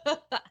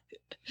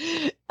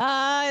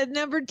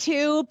 Number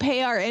 2,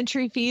 pay our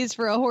entry fees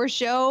for a horse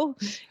show.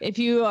 If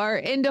you are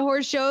into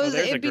horse shows,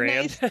 there's a it'd be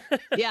grand. nice.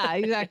 Yeah,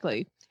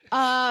 exactly.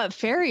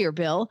 Farrier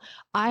bill.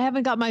 I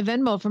haven't got my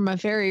Venmo from my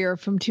farrier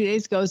from 2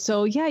 days ago.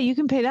 So yeah, you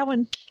can pay that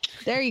one.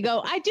 There you go.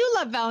 I do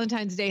love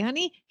Valentine's Day,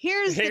 honey.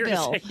 Here's the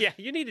bill. Yeah,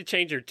 you need to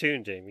change your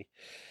tune, Jamie.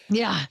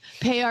 Yeah.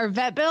 Pay our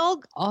vet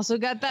bill. Also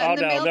got that Oh, in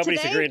the no, mail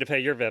nobody's today. agreeing to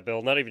pay your vet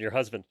bill, not even your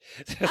husband.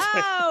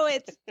 Oh,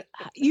 it's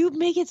you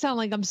make it sound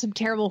like I'm some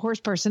terrible horse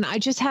person. I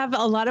just have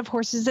a lot of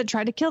horses that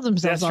try to kill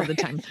themselves That's all the right.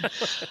 time.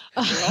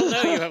 We all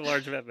know you have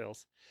large vet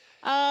bills.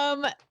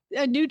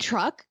 A new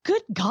truck.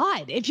 Good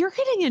God. If you're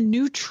getting a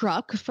new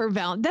truck for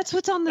that's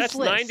what's on this That's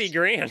list. 90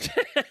 grand.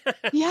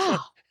 Yeah.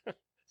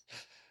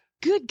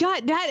 Good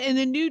God. That and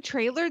the new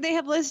trailer they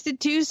have listed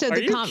too. So Are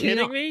the you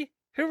kidding me?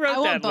 Who wrote I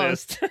want that both.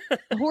 list?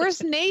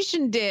 Horse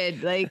Nation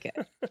did. Like,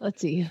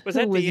 let's see. Was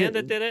Who that was the it? end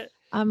that did it?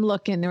 I'm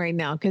looking right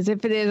now because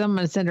if it is, I'm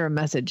going to send her a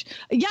message.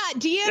 Yeah,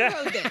 Deanne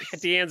wrote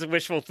this. Deanne's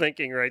wishful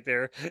thinking right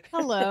there.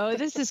 Hello,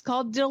 this is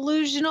called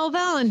delusional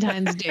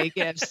Valentine's Day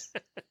gifts.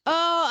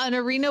 Oh, an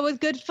arena with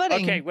good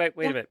footing. Okay, wait a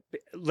minute.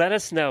 Let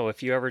us know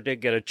if you ever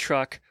did get a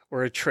truck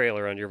or a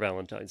trailer on your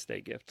Valentine's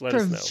Day gift. Let For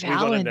us know. We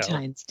wanna know.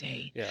 Valentine's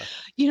Day. Yeah.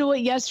 You know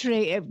what?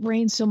 Yesterday it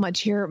rained so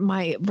much here,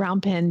 my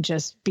round pen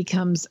just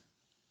becomes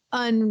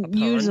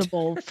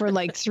unusable for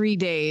like 3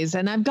 days,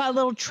 and I've got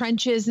little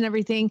trenches and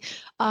everything.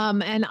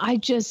 And I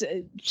just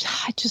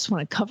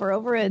want to cover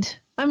over it.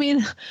 I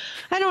mean,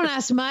 I don't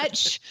ask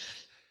much.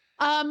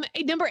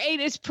 Number 8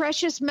 is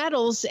precious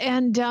metals,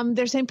 and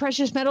they're saying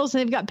precious metals,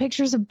 and they've got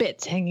pictures of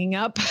bits hanging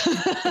up.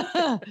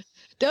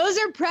 Those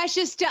are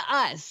precious to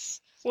us.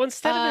 Well,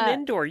 instead of an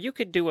indoor, you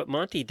could do what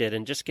Monty did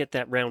and just get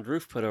that round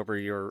roof put over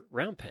your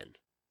round pen.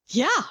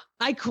 Yeah,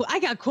 I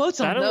got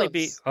quotes on That'd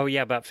those. only be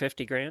about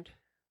 $50,000.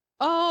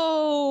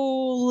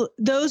 Oh,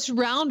 those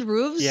round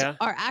roofs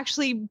are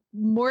actually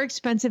more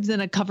expensive than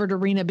a covered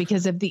arena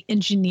because of the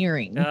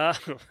engineering. Oh,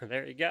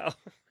 there you go.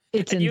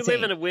 It's and insane. you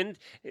live in a wind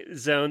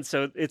zone,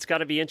 so it's got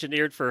to be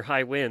engineered for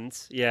high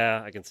winds.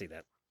 Yeah, I can see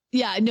that.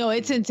 Yeah, no,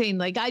 it's insane.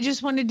 Like, I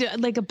just wanted to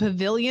like a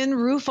pavilion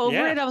roof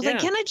over it. I was like,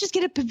 can I just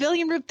get a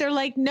pavilion roof? They're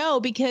like, no,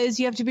 because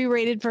you have to be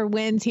rated for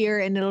winds here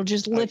and it'll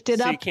just lift it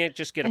so up. you can't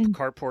just get a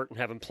carport and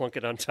have them plunk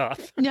it on top.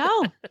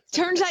 No,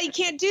 turns out you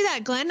can't do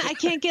that, Glenn. I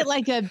can't get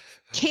like a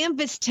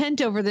canvas tent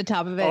over the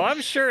top of it. Oh,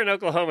 I'm sure in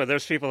Oklahoma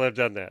there's people that have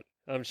done that.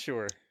 I'm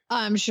sure.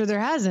 I'm sure there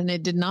hasn't.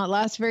 It did not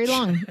last very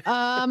long.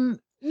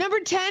 Number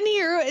 10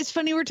 here, it's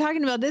funny we're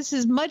talking about this,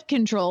 is mud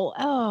control.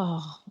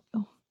 Oh,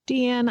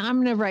 Deanne, I'm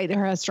going to write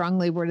her a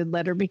strongly worded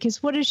letter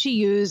because what does she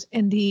use?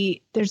 And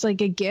there's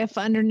like a GIF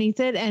underneath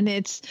it, and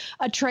it's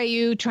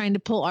Atreyu trying to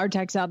pull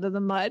Artax out of the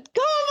mud.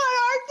 Come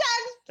on,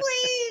 Artax,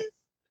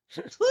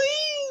 please.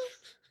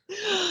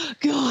 Please.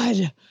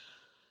 God.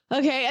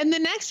 Okay, and the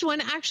next one,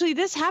 actually,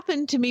 this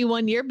happened to me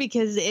one year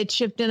because it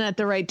shipped in at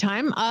the right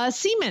time.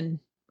 Semen.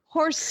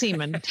 Horse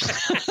semen.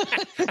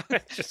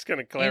 Just going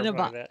to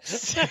clarify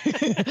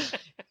that.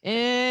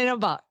 In a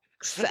box.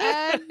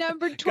 And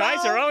number 12.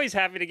 Guys are always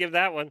happy to give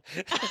that one.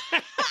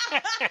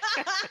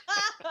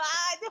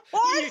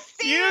 Horse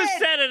you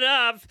set it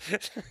up.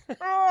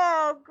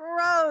 Oh,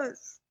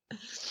 gross.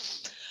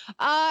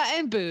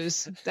 And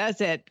booze.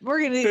 That's it.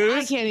 We're gonna.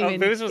 Booze? I can't even.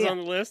 Booze was on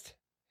the list.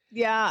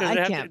 Yeah,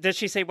 I can't. Does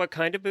she say what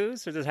kind of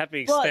booze, or does it have to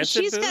be Well,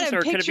 expensive she's got booze, a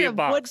or can it be picture a of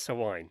box of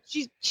wine?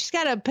 She's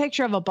got a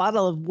picture of a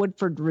bottle of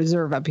Woodford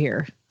Reserve up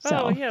here.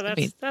 So, oh yeah,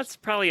 that's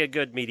probably a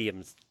good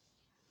medium.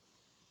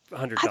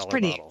 $100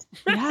 bottle.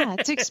 Yeah,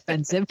 it's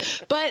expensive.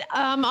 But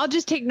I'll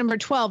just take number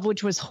 12,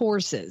 which was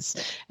horses.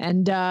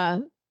 And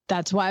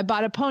that's why I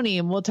bought a pony.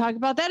 And we'll talk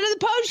about that in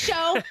the post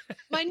show.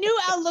 My new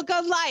outlook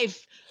on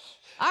life.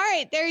 All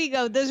right, there you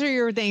go. Those are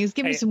your things.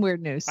 Give me some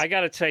weird news. I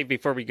got to say,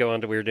 before we go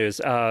on to weird news,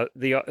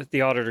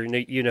 the auditor,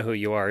 you know who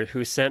you are,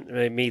 who sent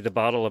me the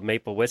bottle of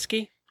maple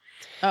whiskey.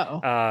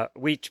 Uh-oh.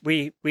 We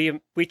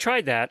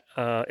tried that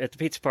at the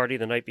pizza party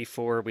the night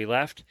before we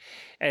left,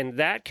 and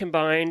that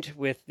combined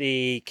with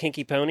the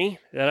Kinky Pony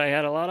that I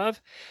had a lot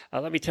of,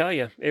 let me tell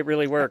you, it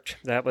really worked.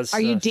 That was.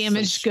 Are you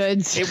damaged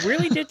goods? It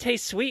really did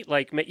taste sweet.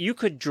 Like, you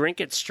could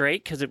drink it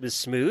straight because it was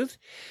smooth,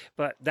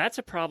 but that's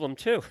a problem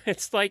too.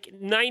 It's like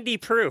 90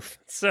 proof.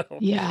 So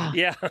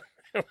yeah.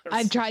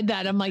 I tried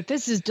that. I'm like,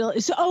 this is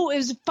delicious. Oh, it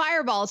was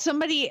Fireball.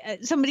 Somebody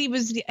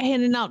was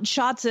handing out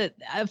shots at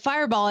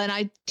Fireball, and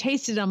I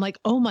tasted it. I'm like,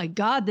 oh my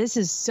God, this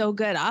is so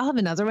good. I'll have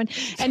another one.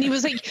 And he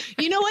was like,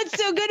 you know what's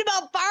so good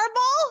about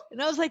Fireball?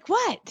 And I was like,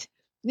 what?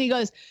 And he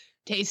goes,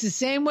 tastes the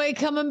same way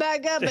coming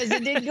back up as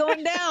it did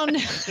going down.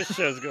 This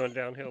show's going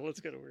downhill.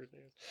 Let's go to weird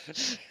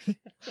news.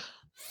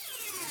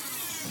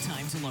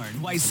 Time to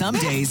learn why some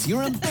days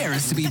you're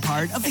embarrassed to be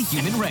part of the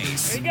human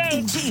race. There you go.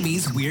 In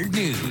Jamie's Weird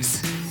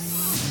News.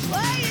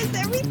 Why is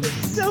everything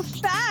so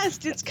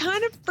fast? It's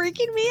kind of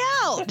freaking me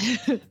out.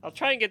 I'll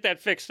try and get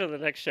that fixed for the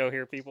next show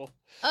here, people.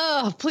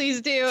 Oh,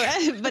 please do.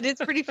 But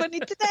it's pretty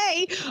funny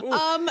today.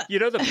 Ooh, you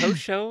know, the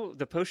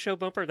post show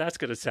bumper, that's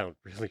going to sound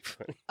really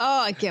funny. Oh,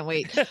 I can't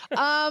wait.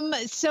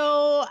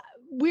 So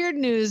weird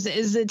news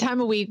is the time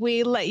of week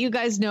we let you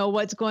guys know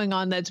what's going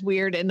on that's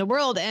weird in the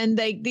world, and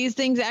these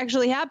things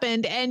actually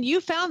happened and you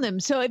found them.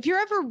 So if you're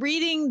ever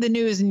reading the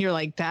news and you're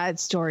like,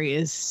 that story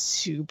is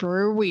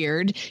super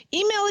weird,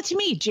 email it to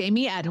me,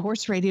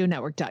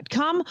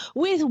 Jamie@horseradionetwork.com,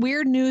 with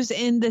weird news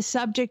in the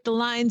subject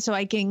line so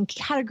I can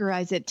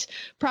categorize it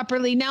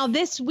properly. Now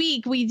this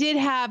week we did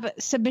have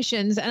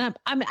submissions, and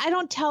I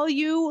don't tell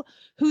you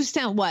who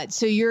sent what,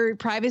 so your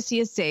privacy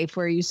is safe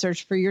where you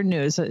search for your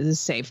news is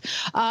safe.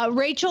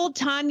 Rachel,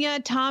 Tanya,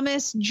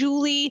 Thomas,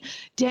 Julie,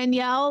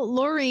 Danielle,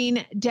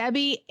 Laureen,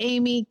 Debbie,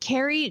 Amy,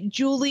 Carrie,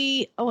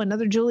 Julie,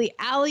 another Julie,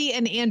 Allie,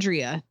 and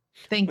Andrea.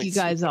 Thank you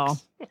guys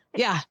all.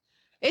 Yeah,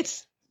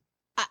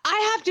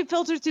 I have to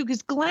filter through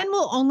because Glenn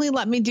will only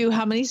let me do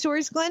how many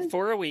stories, Glenn?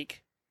 4 a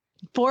week.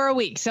 for a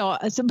week. So,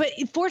 but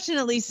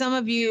fortunately, some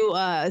of you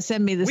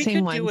send me the We same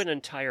could ones. do an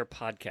entire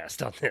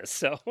podcast on this.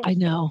 So I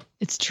know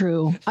it's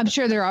true. I'm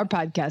sure there are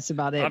podcasts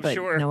about it, I'm but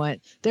sure. you know what?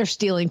 They're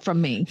stealing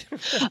from me.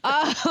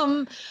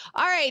 All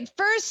right.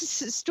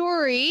 First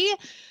story.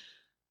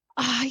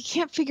 I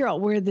can't figure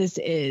out where this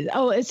is.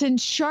 Oh, it's in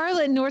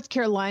Charlotte, North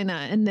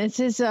Carolina. And this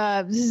is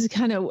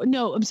kind of,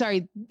 no, I'm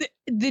sorry.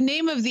 The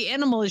name of the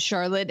animal is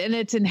Charlotte, and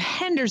it's in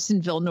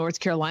Hendersonville, North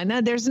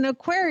Carolina. There's an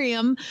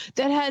aquarium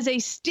that has a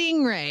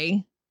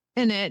stingray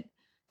in it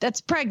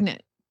that's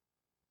pregnant.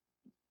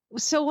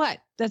 So what?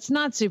 That's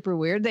not super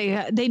weird.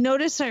 They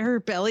notice her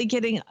belly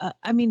getting.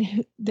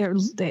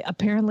 They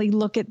apparently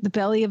look at the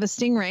belly of a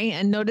stingray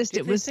and noticed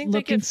it was think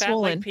looking they get fat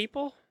swollen. like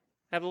people?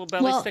 Have a little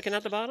belly sticking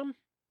out the bottom?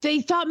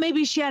 They thought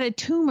maybe she had a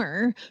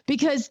tumor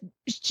because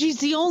she's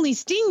the only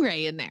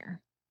stingray in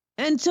there.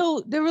 And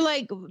so they were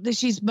like,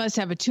 she must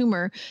have a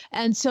tumor.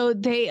 And so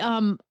they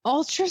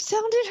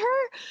ultrasounded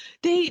her.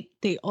 They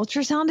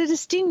ultrasounded a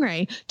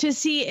stingray to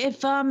see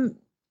if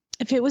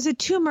it was a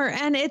tumor.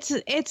 And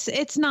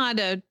it's not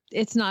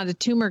a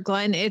tumor,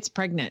 Glenn. It's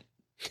pregnant.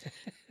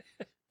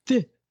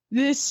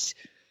 This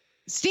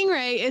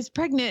stingray is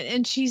pregnant,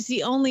 and she's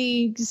the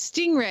only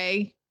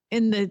stingray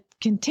in the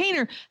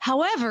container.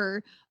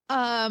 However,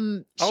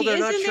 they're she is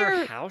not in sure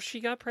there. how she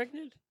got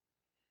pregnant?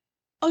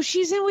 Oh,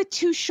 she's in with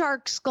 2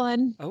 sharks,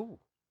 Glenn. Oh.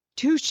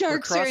 2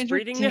 sharks are in her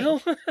crossbreeding tank.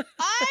 now? I'm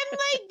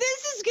like,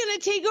 this is going to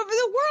take over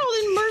the world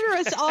and murder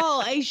us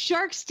all. A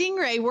shark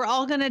stingray. We're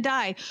all going to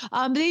die.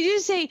 They do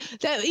say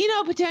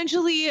that,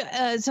 potentially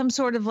some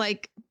sort of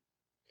like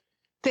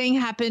thing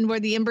happened where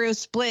the embryo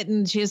split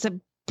and she is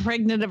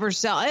pregnant of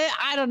herself.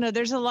 I don't know.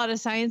 There's a lot of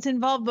science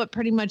involved, but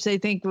pretty much they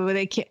think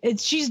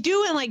she's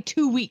due in like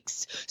 2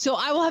 weeks. So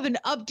I will have an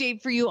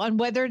update for you on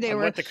whether they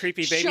were what the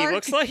creepy baby shark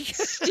looks like.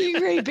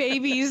 stingray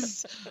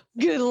babies.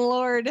 Good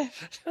Lord.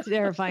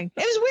 Terrifying.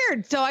 It was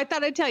weird. So I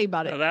thought I'd tell you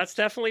about it. Oh, that's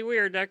definitely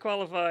weird. That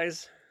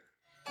qualifies.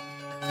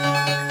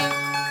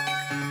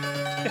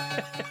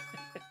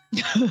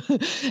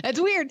 That's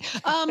weird.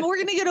 We're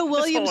going to go to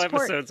Williamsport. This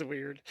whole episode's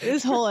weird.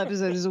 This whole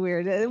episode is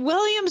weird.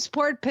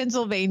 Williamsport,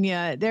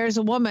 Pennsylvania. There's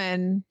a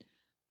woman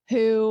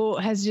who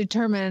has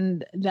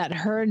determined that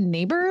her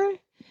neighbor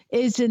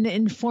is an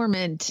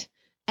informant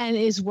and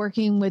is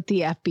working with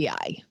the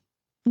FBI.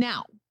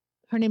 Now,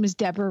 her name is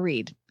Deborah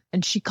Reed,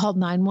 and she called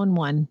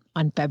 911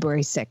 on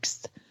February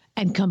 6th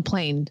and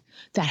complained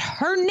that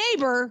her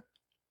neighbor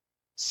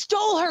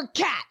stole her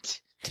cat.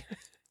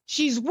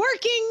 She's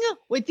working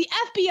with the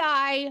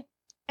FBI,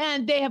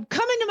 and they have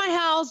come into my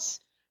house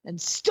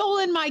and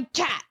stolen my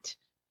cat.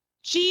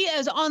 She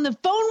is on the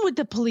phone with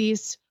the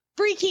police,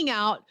 freaking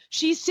out.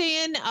 She's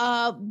saying,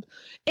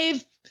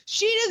 if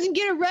she doesn't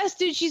get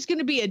arrested, she's going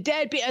to be a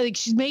deadbeat. Like,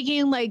 she's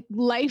making like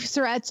life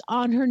threats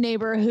on her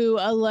neighbor, who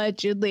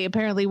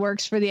apparently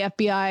works for the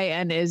FBI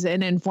and is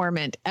an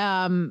informant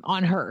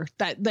on her,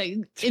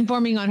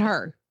 informing on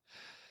her.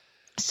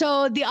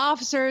 So the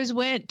officers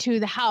went to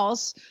the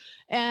house.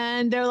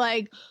 And they're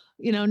like,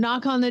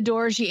 knock on the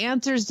door. She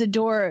answers the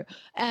door,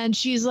 and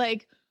she's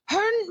like,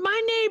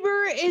 my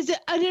neighbor is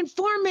an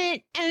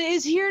informant and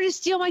is here to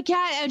steal my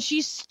cat, and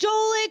she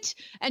stole it,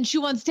 and she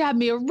wants to have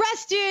me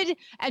arrested,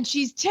 and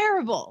she's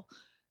terrible.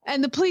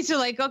 And the police are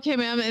like, okay,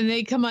 ma'am. And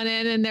they come on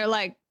in, and they're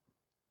like,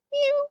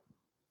 meow,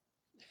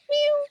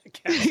 meow. The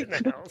cat's in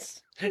the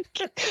house.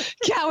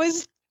 Cat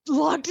is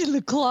locked in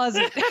the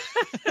closet.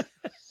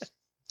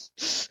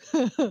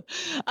 They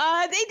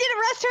did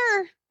arrest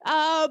her.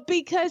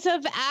 Because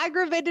of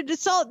aggravated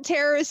assault,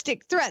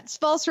 terroristic threats,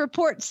 false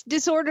reports,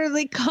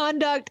 disorderly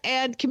conduct,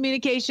 and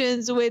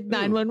communications with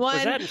 911.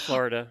 Was that in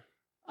Florida?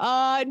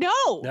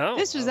 No.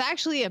 This was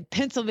actually in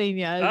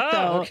Pennsylvania. Oh,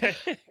 so okay.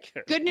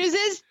 Good news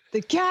is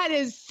the cat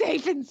is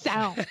safe and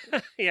sound.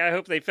 Yeah, I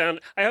hope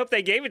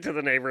they gave it to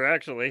the neighbor,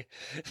 actually.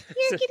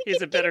 So he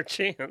has a better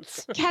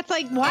chance. Cat's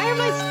like, why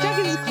am I stuck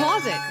in this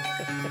closet?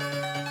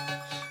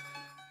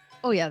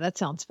 Oh yeah, that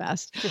sounds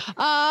fast.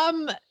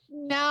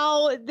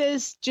 Now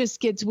this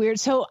just gets weird.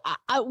 So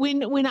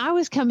when I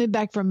was coming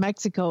back from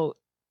Mexico,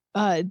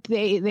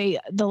 the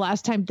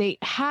last time they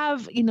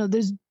have,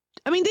 there's,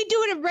 they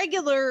do it at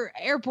regular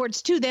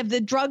airports too. They have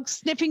the drug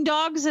sniffing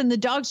dogs, and the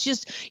dogs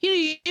just,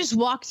 you just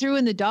walk through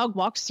and the dog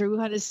walks through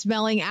kind of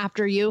smelling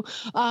after you.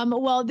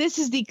 Well, this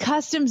is the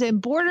Customs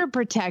and Border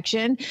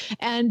Protection.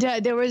 And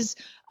there was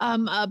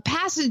a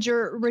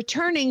passenger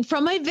returning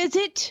from a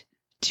visit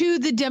to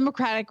the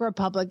Democratic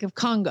Republic of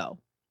Congo.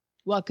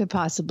 What could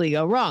possibly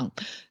go wrong?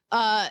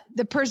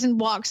 The person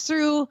walks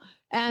through,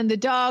 and the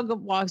dog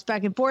walks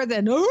back and forth,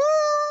 and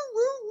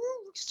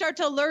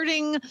starts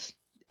alerting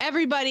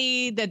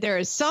everybody that there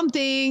is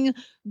something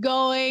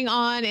going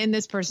on in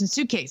this person's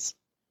suitcase.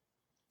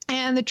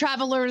 And the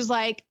traveler is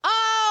like,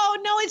 oh,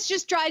 no, it's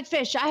just dried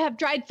fish. I have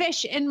dried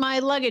fish in my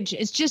luggage.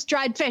 It's just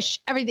dried fish.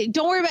 Everything.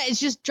 Don't worry about it. It's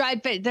just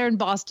dried fish. They're in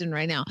Boston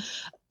right now.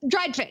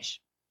 Dried fish.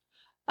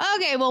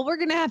 Okay, well, we're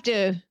going to have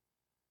to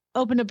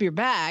open up your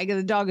bag. And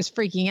the dog is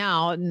freaking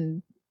out,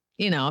 and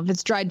if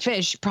it's dried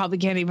fish, you probably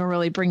can't even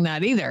really bring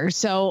that either.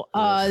 So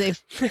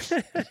they've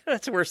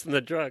That's worse than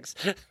the drugs.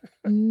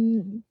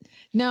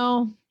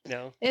 no,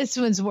 this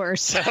one's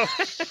worse.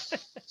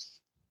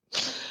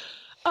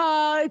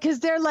 Because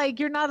they're like,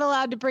 you're not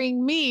allowed to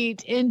bring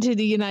meat into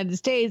the United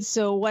States.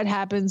 So what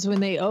happens when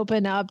they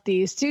open up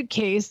the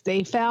suitcase?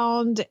 They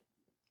found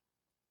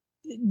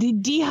the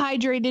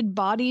dehydrated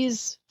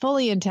bodies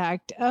fully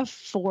intact of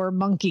 4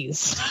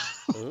 monkeys.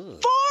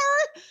 4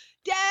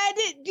 dead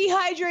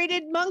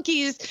dehydrated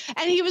monkeys.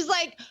 And he was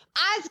like,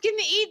 I was going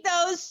to eat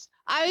those.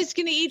 He was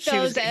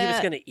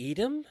going to eat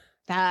them?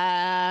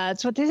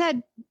 That's what they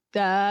said.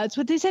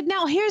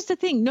 Now, here's the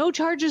thing. No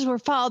charges were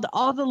filed.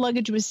 All the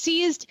luggage was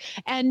seized,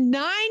 and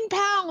 9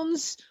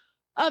 pounds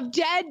of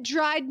dead,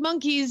 dried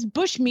monkeys,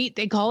 bushmeat,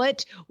 they call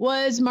it,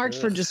 was marked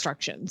for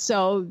destruction.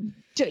 So,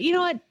 you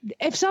know what?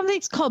 If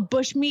something's called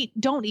bushmeat,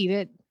 don't eat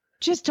it.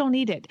 Just don't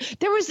eat it.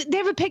 They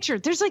have a picture.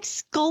 There's like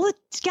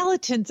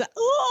skeletons.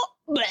 Oh,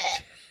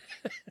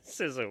 this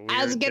is a weird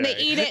I was going to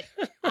eat it.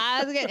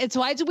 It's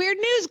why it's weird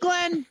news,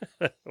 Glenn.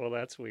 Well,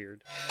 that's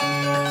weird.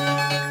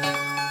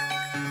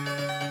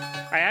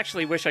 I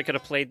actually wish I could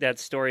have played that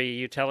story,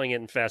 you telling it,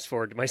 and fast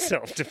forward to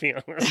myself, to be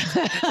honest.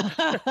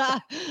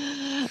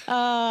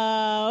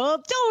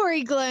 Well, don't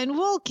worry, Glenn.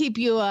 We'll keep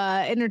you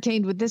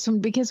entertained with this one,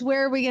 because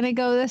where are we going to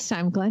go this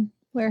time, Glenn?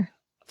 Where?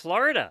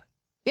 Florida.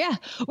 Yeah,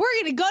 we're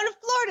going to go to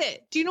Florida.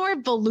 Do you know where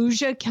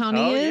Volusia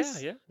County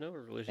is? Yeah. No,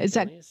 where Volusia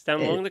County is.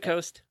 Down along the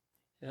coast.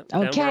 Yep,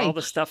 down okay. where all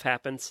the stuff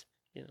happens.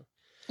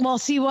 Well,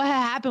 see, what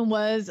happened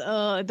was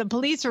the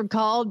police were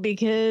called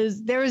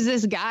because there was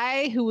this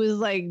guy who was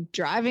like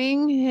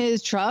driving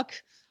his truck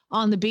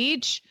on the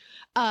beach,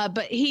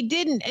 but he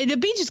didn't. The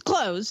beach is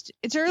closed.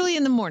 It's early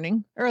in the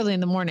morning,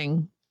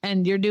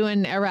 and you're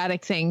doing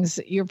erratic things.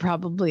 You're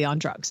probably on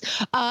drugs.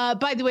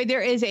 By the way,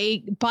 there is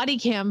a body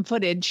cam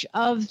footage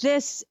of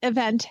this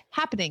event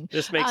happening.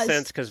 This makes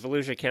sense because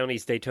Volusia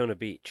County's Daytona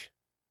Beach.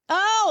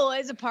 Oh,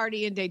 it's a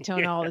party in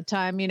Daytona all the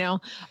time,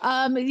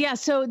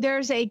 So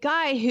there's a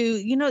guy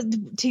who,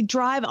 to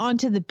drive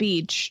onto the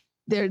beach,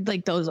 they're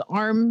like those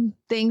arm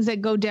things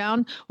that go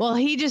down. Well,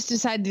 he just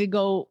decided to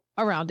go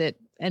around it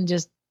and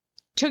just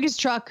took his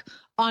truck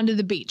onto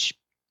the beach.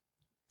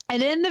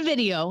 And in the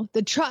video,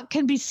 the truck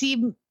can be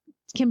seen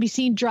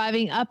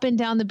driving up and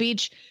down the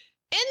beach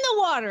in the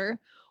water,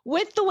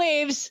 with the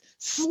waves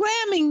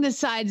slamming the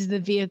sides of the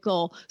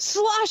vehicle,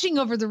 sloshing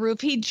over the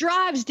roof. He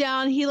drives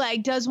down. He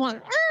does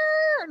one,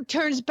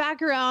 turns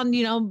back around,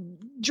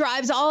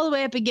 drives all the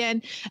way up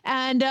again.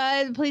 And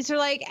the police are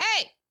like,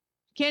 hey,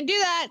 can't do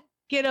that.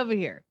 Get over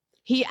here.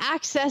 He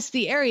accessed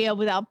the area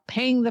without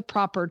paying the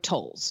proper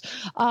tolls.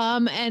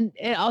 And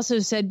it also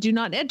said, do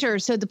not enter.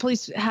 So the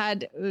police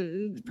had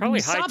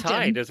probably high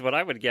tide is what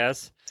I would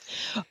guess.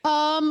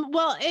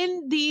 Well,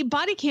 in the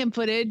body cam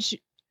footage,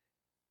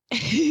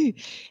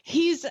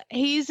 he's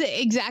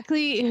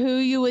exactly who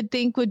you would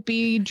think would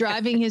be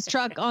driving his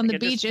truck on the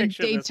beach in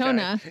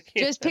Daytona.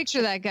 Just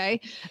picture that guy.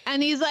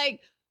 And he's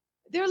like,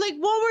 they're like,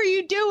 what were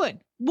you doing?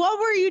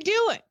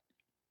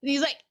 And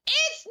he's like,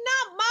 it's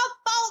not my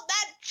fault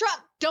that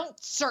truck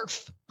don't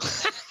surf.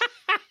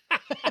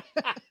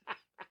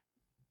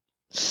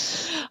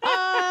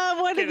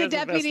 One of the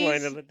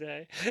deputies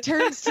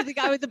turns to the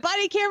guy with the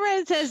body camera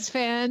and says,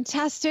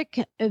 fantastic.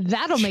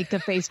 That'll make the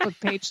Facebook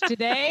page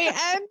today.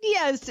 And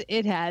yes,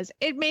 it has.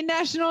 It made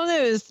national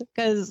news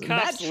because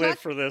cops live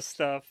for this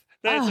stuff.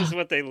 That's just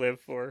what they live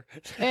for.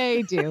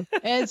 They do.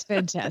 It's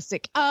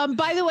fantastic.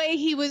 By the way,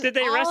 Did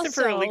they arrest him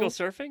for illegal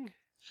surfing?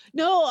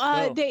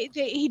 No,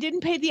 he didn't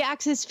pay the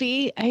access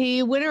fee.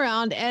 He went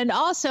around, and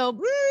also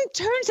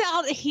turns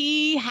out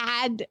he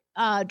had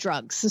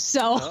drugs.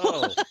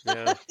 So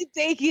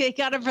they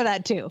got him for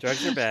that too.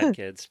 Drugs are bad,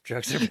 kids.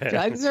 Drugs are bad.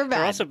 Drugs are bad.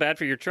 They're also bad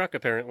for your truck,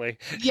 apparently.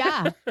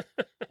 Yeah.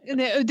 And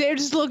they're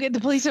just looking.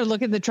 The police are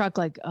looking at the truck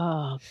like,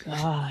 oh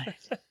God,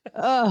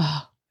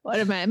 oh. What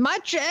a man. My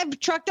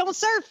truck don't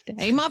surf.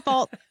 Ain't my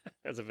fault.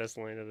 That's the best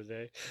line of the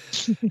day.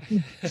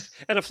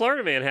 And a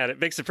Florida man had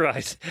it. Big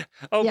surprise.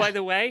 Oh, by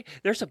the way,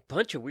 there's a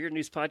bunch of weird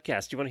news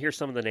podcasts. Do you want to hear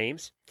some of the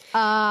names?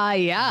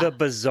 Yeah. The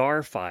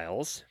Bizarre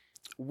Files,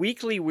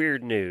 Weekly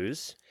Weird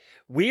News,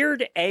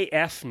 Weird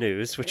AF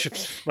News, which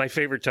is my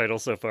favorite title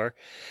so far,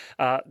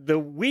 The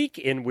Week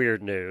in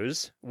Weird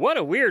News, What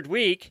a Weird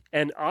Week,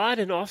 and Odd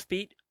and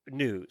Offbeat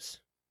News.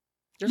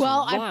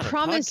 Well, I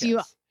promise you,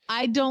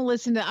 I don't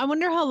listen to. I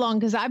wonder how long,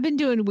 because I've been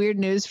doing weird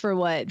news for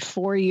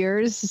 4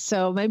 years.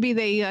 So maybe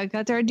they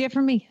got their idea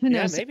from me. Who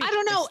knows? Maybe I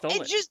don't know.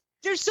 It's just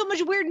there's so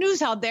much weird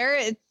news out there.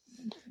 It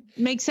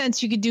makes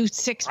sense. You could do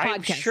 6 podcasts.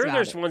 I'm sure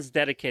there's ones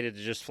dedicated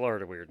to just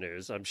Florida weird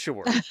news. I'm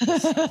sure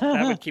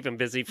that would keep them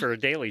busy for a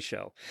daily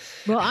show.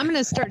 Well, I'm going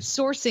to start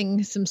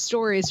sourcing some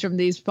stories from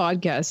these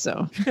podcasts.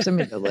 So send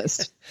me the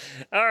list.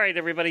 All right,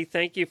 everybody.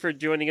 Thank you for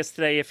joining us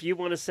today. If you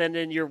want to send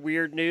in your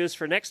weird news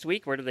for next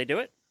week, where do they do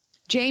it?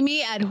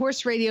 Jamie at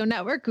Horse Radio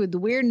Network with the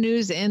weird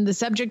news in the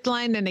subject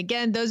line. And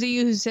again, those of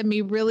you who send me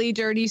really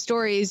dirty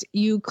stories,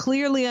 you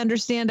clearly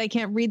understand I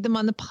can't read them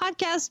on the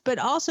podcast, but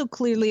also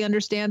clearly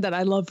understand that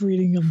I love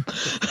reading them.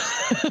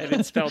 And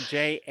it's spelled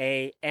Jamie.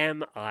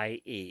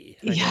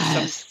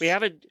 Yes. We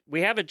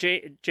have a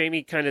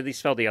Jamie kind of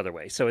spelled the other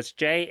way. So it's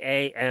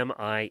Jamie.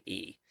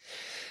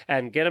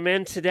 And get them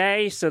in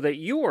today so that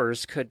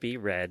yours could be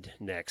read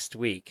next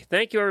week.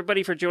 Thank you,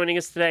 everybody, for joining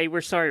us today.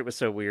 We're sorry it was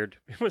so weird.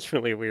 It was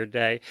really a weird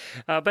day.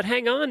 But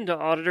hang on to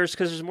auditors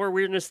because there's more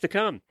weirdness to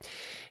come.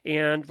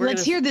 And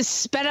let's hear this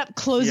sped up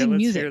closing let's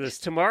music. Hear this.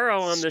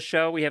 Tomorrow on the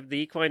show, we have the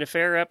Equine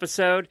Affair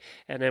episode.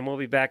 And then we'll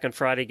be back on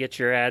Friday. Get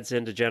your ads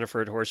into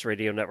Jennifer at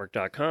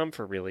horseradionetwork.com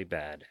for really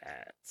bad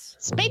ads.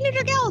 Spay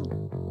Neuter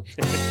Guild.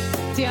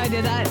 See how I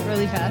did that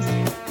really fast?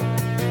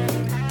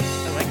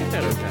 I like it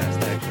better fast,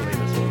 actually,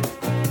 this one.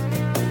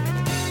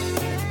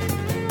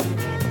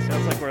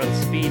 Sounds like we're on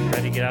speed,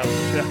 ready to get out of the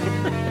show.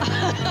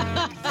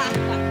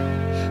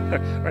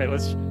 All right,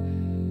 let's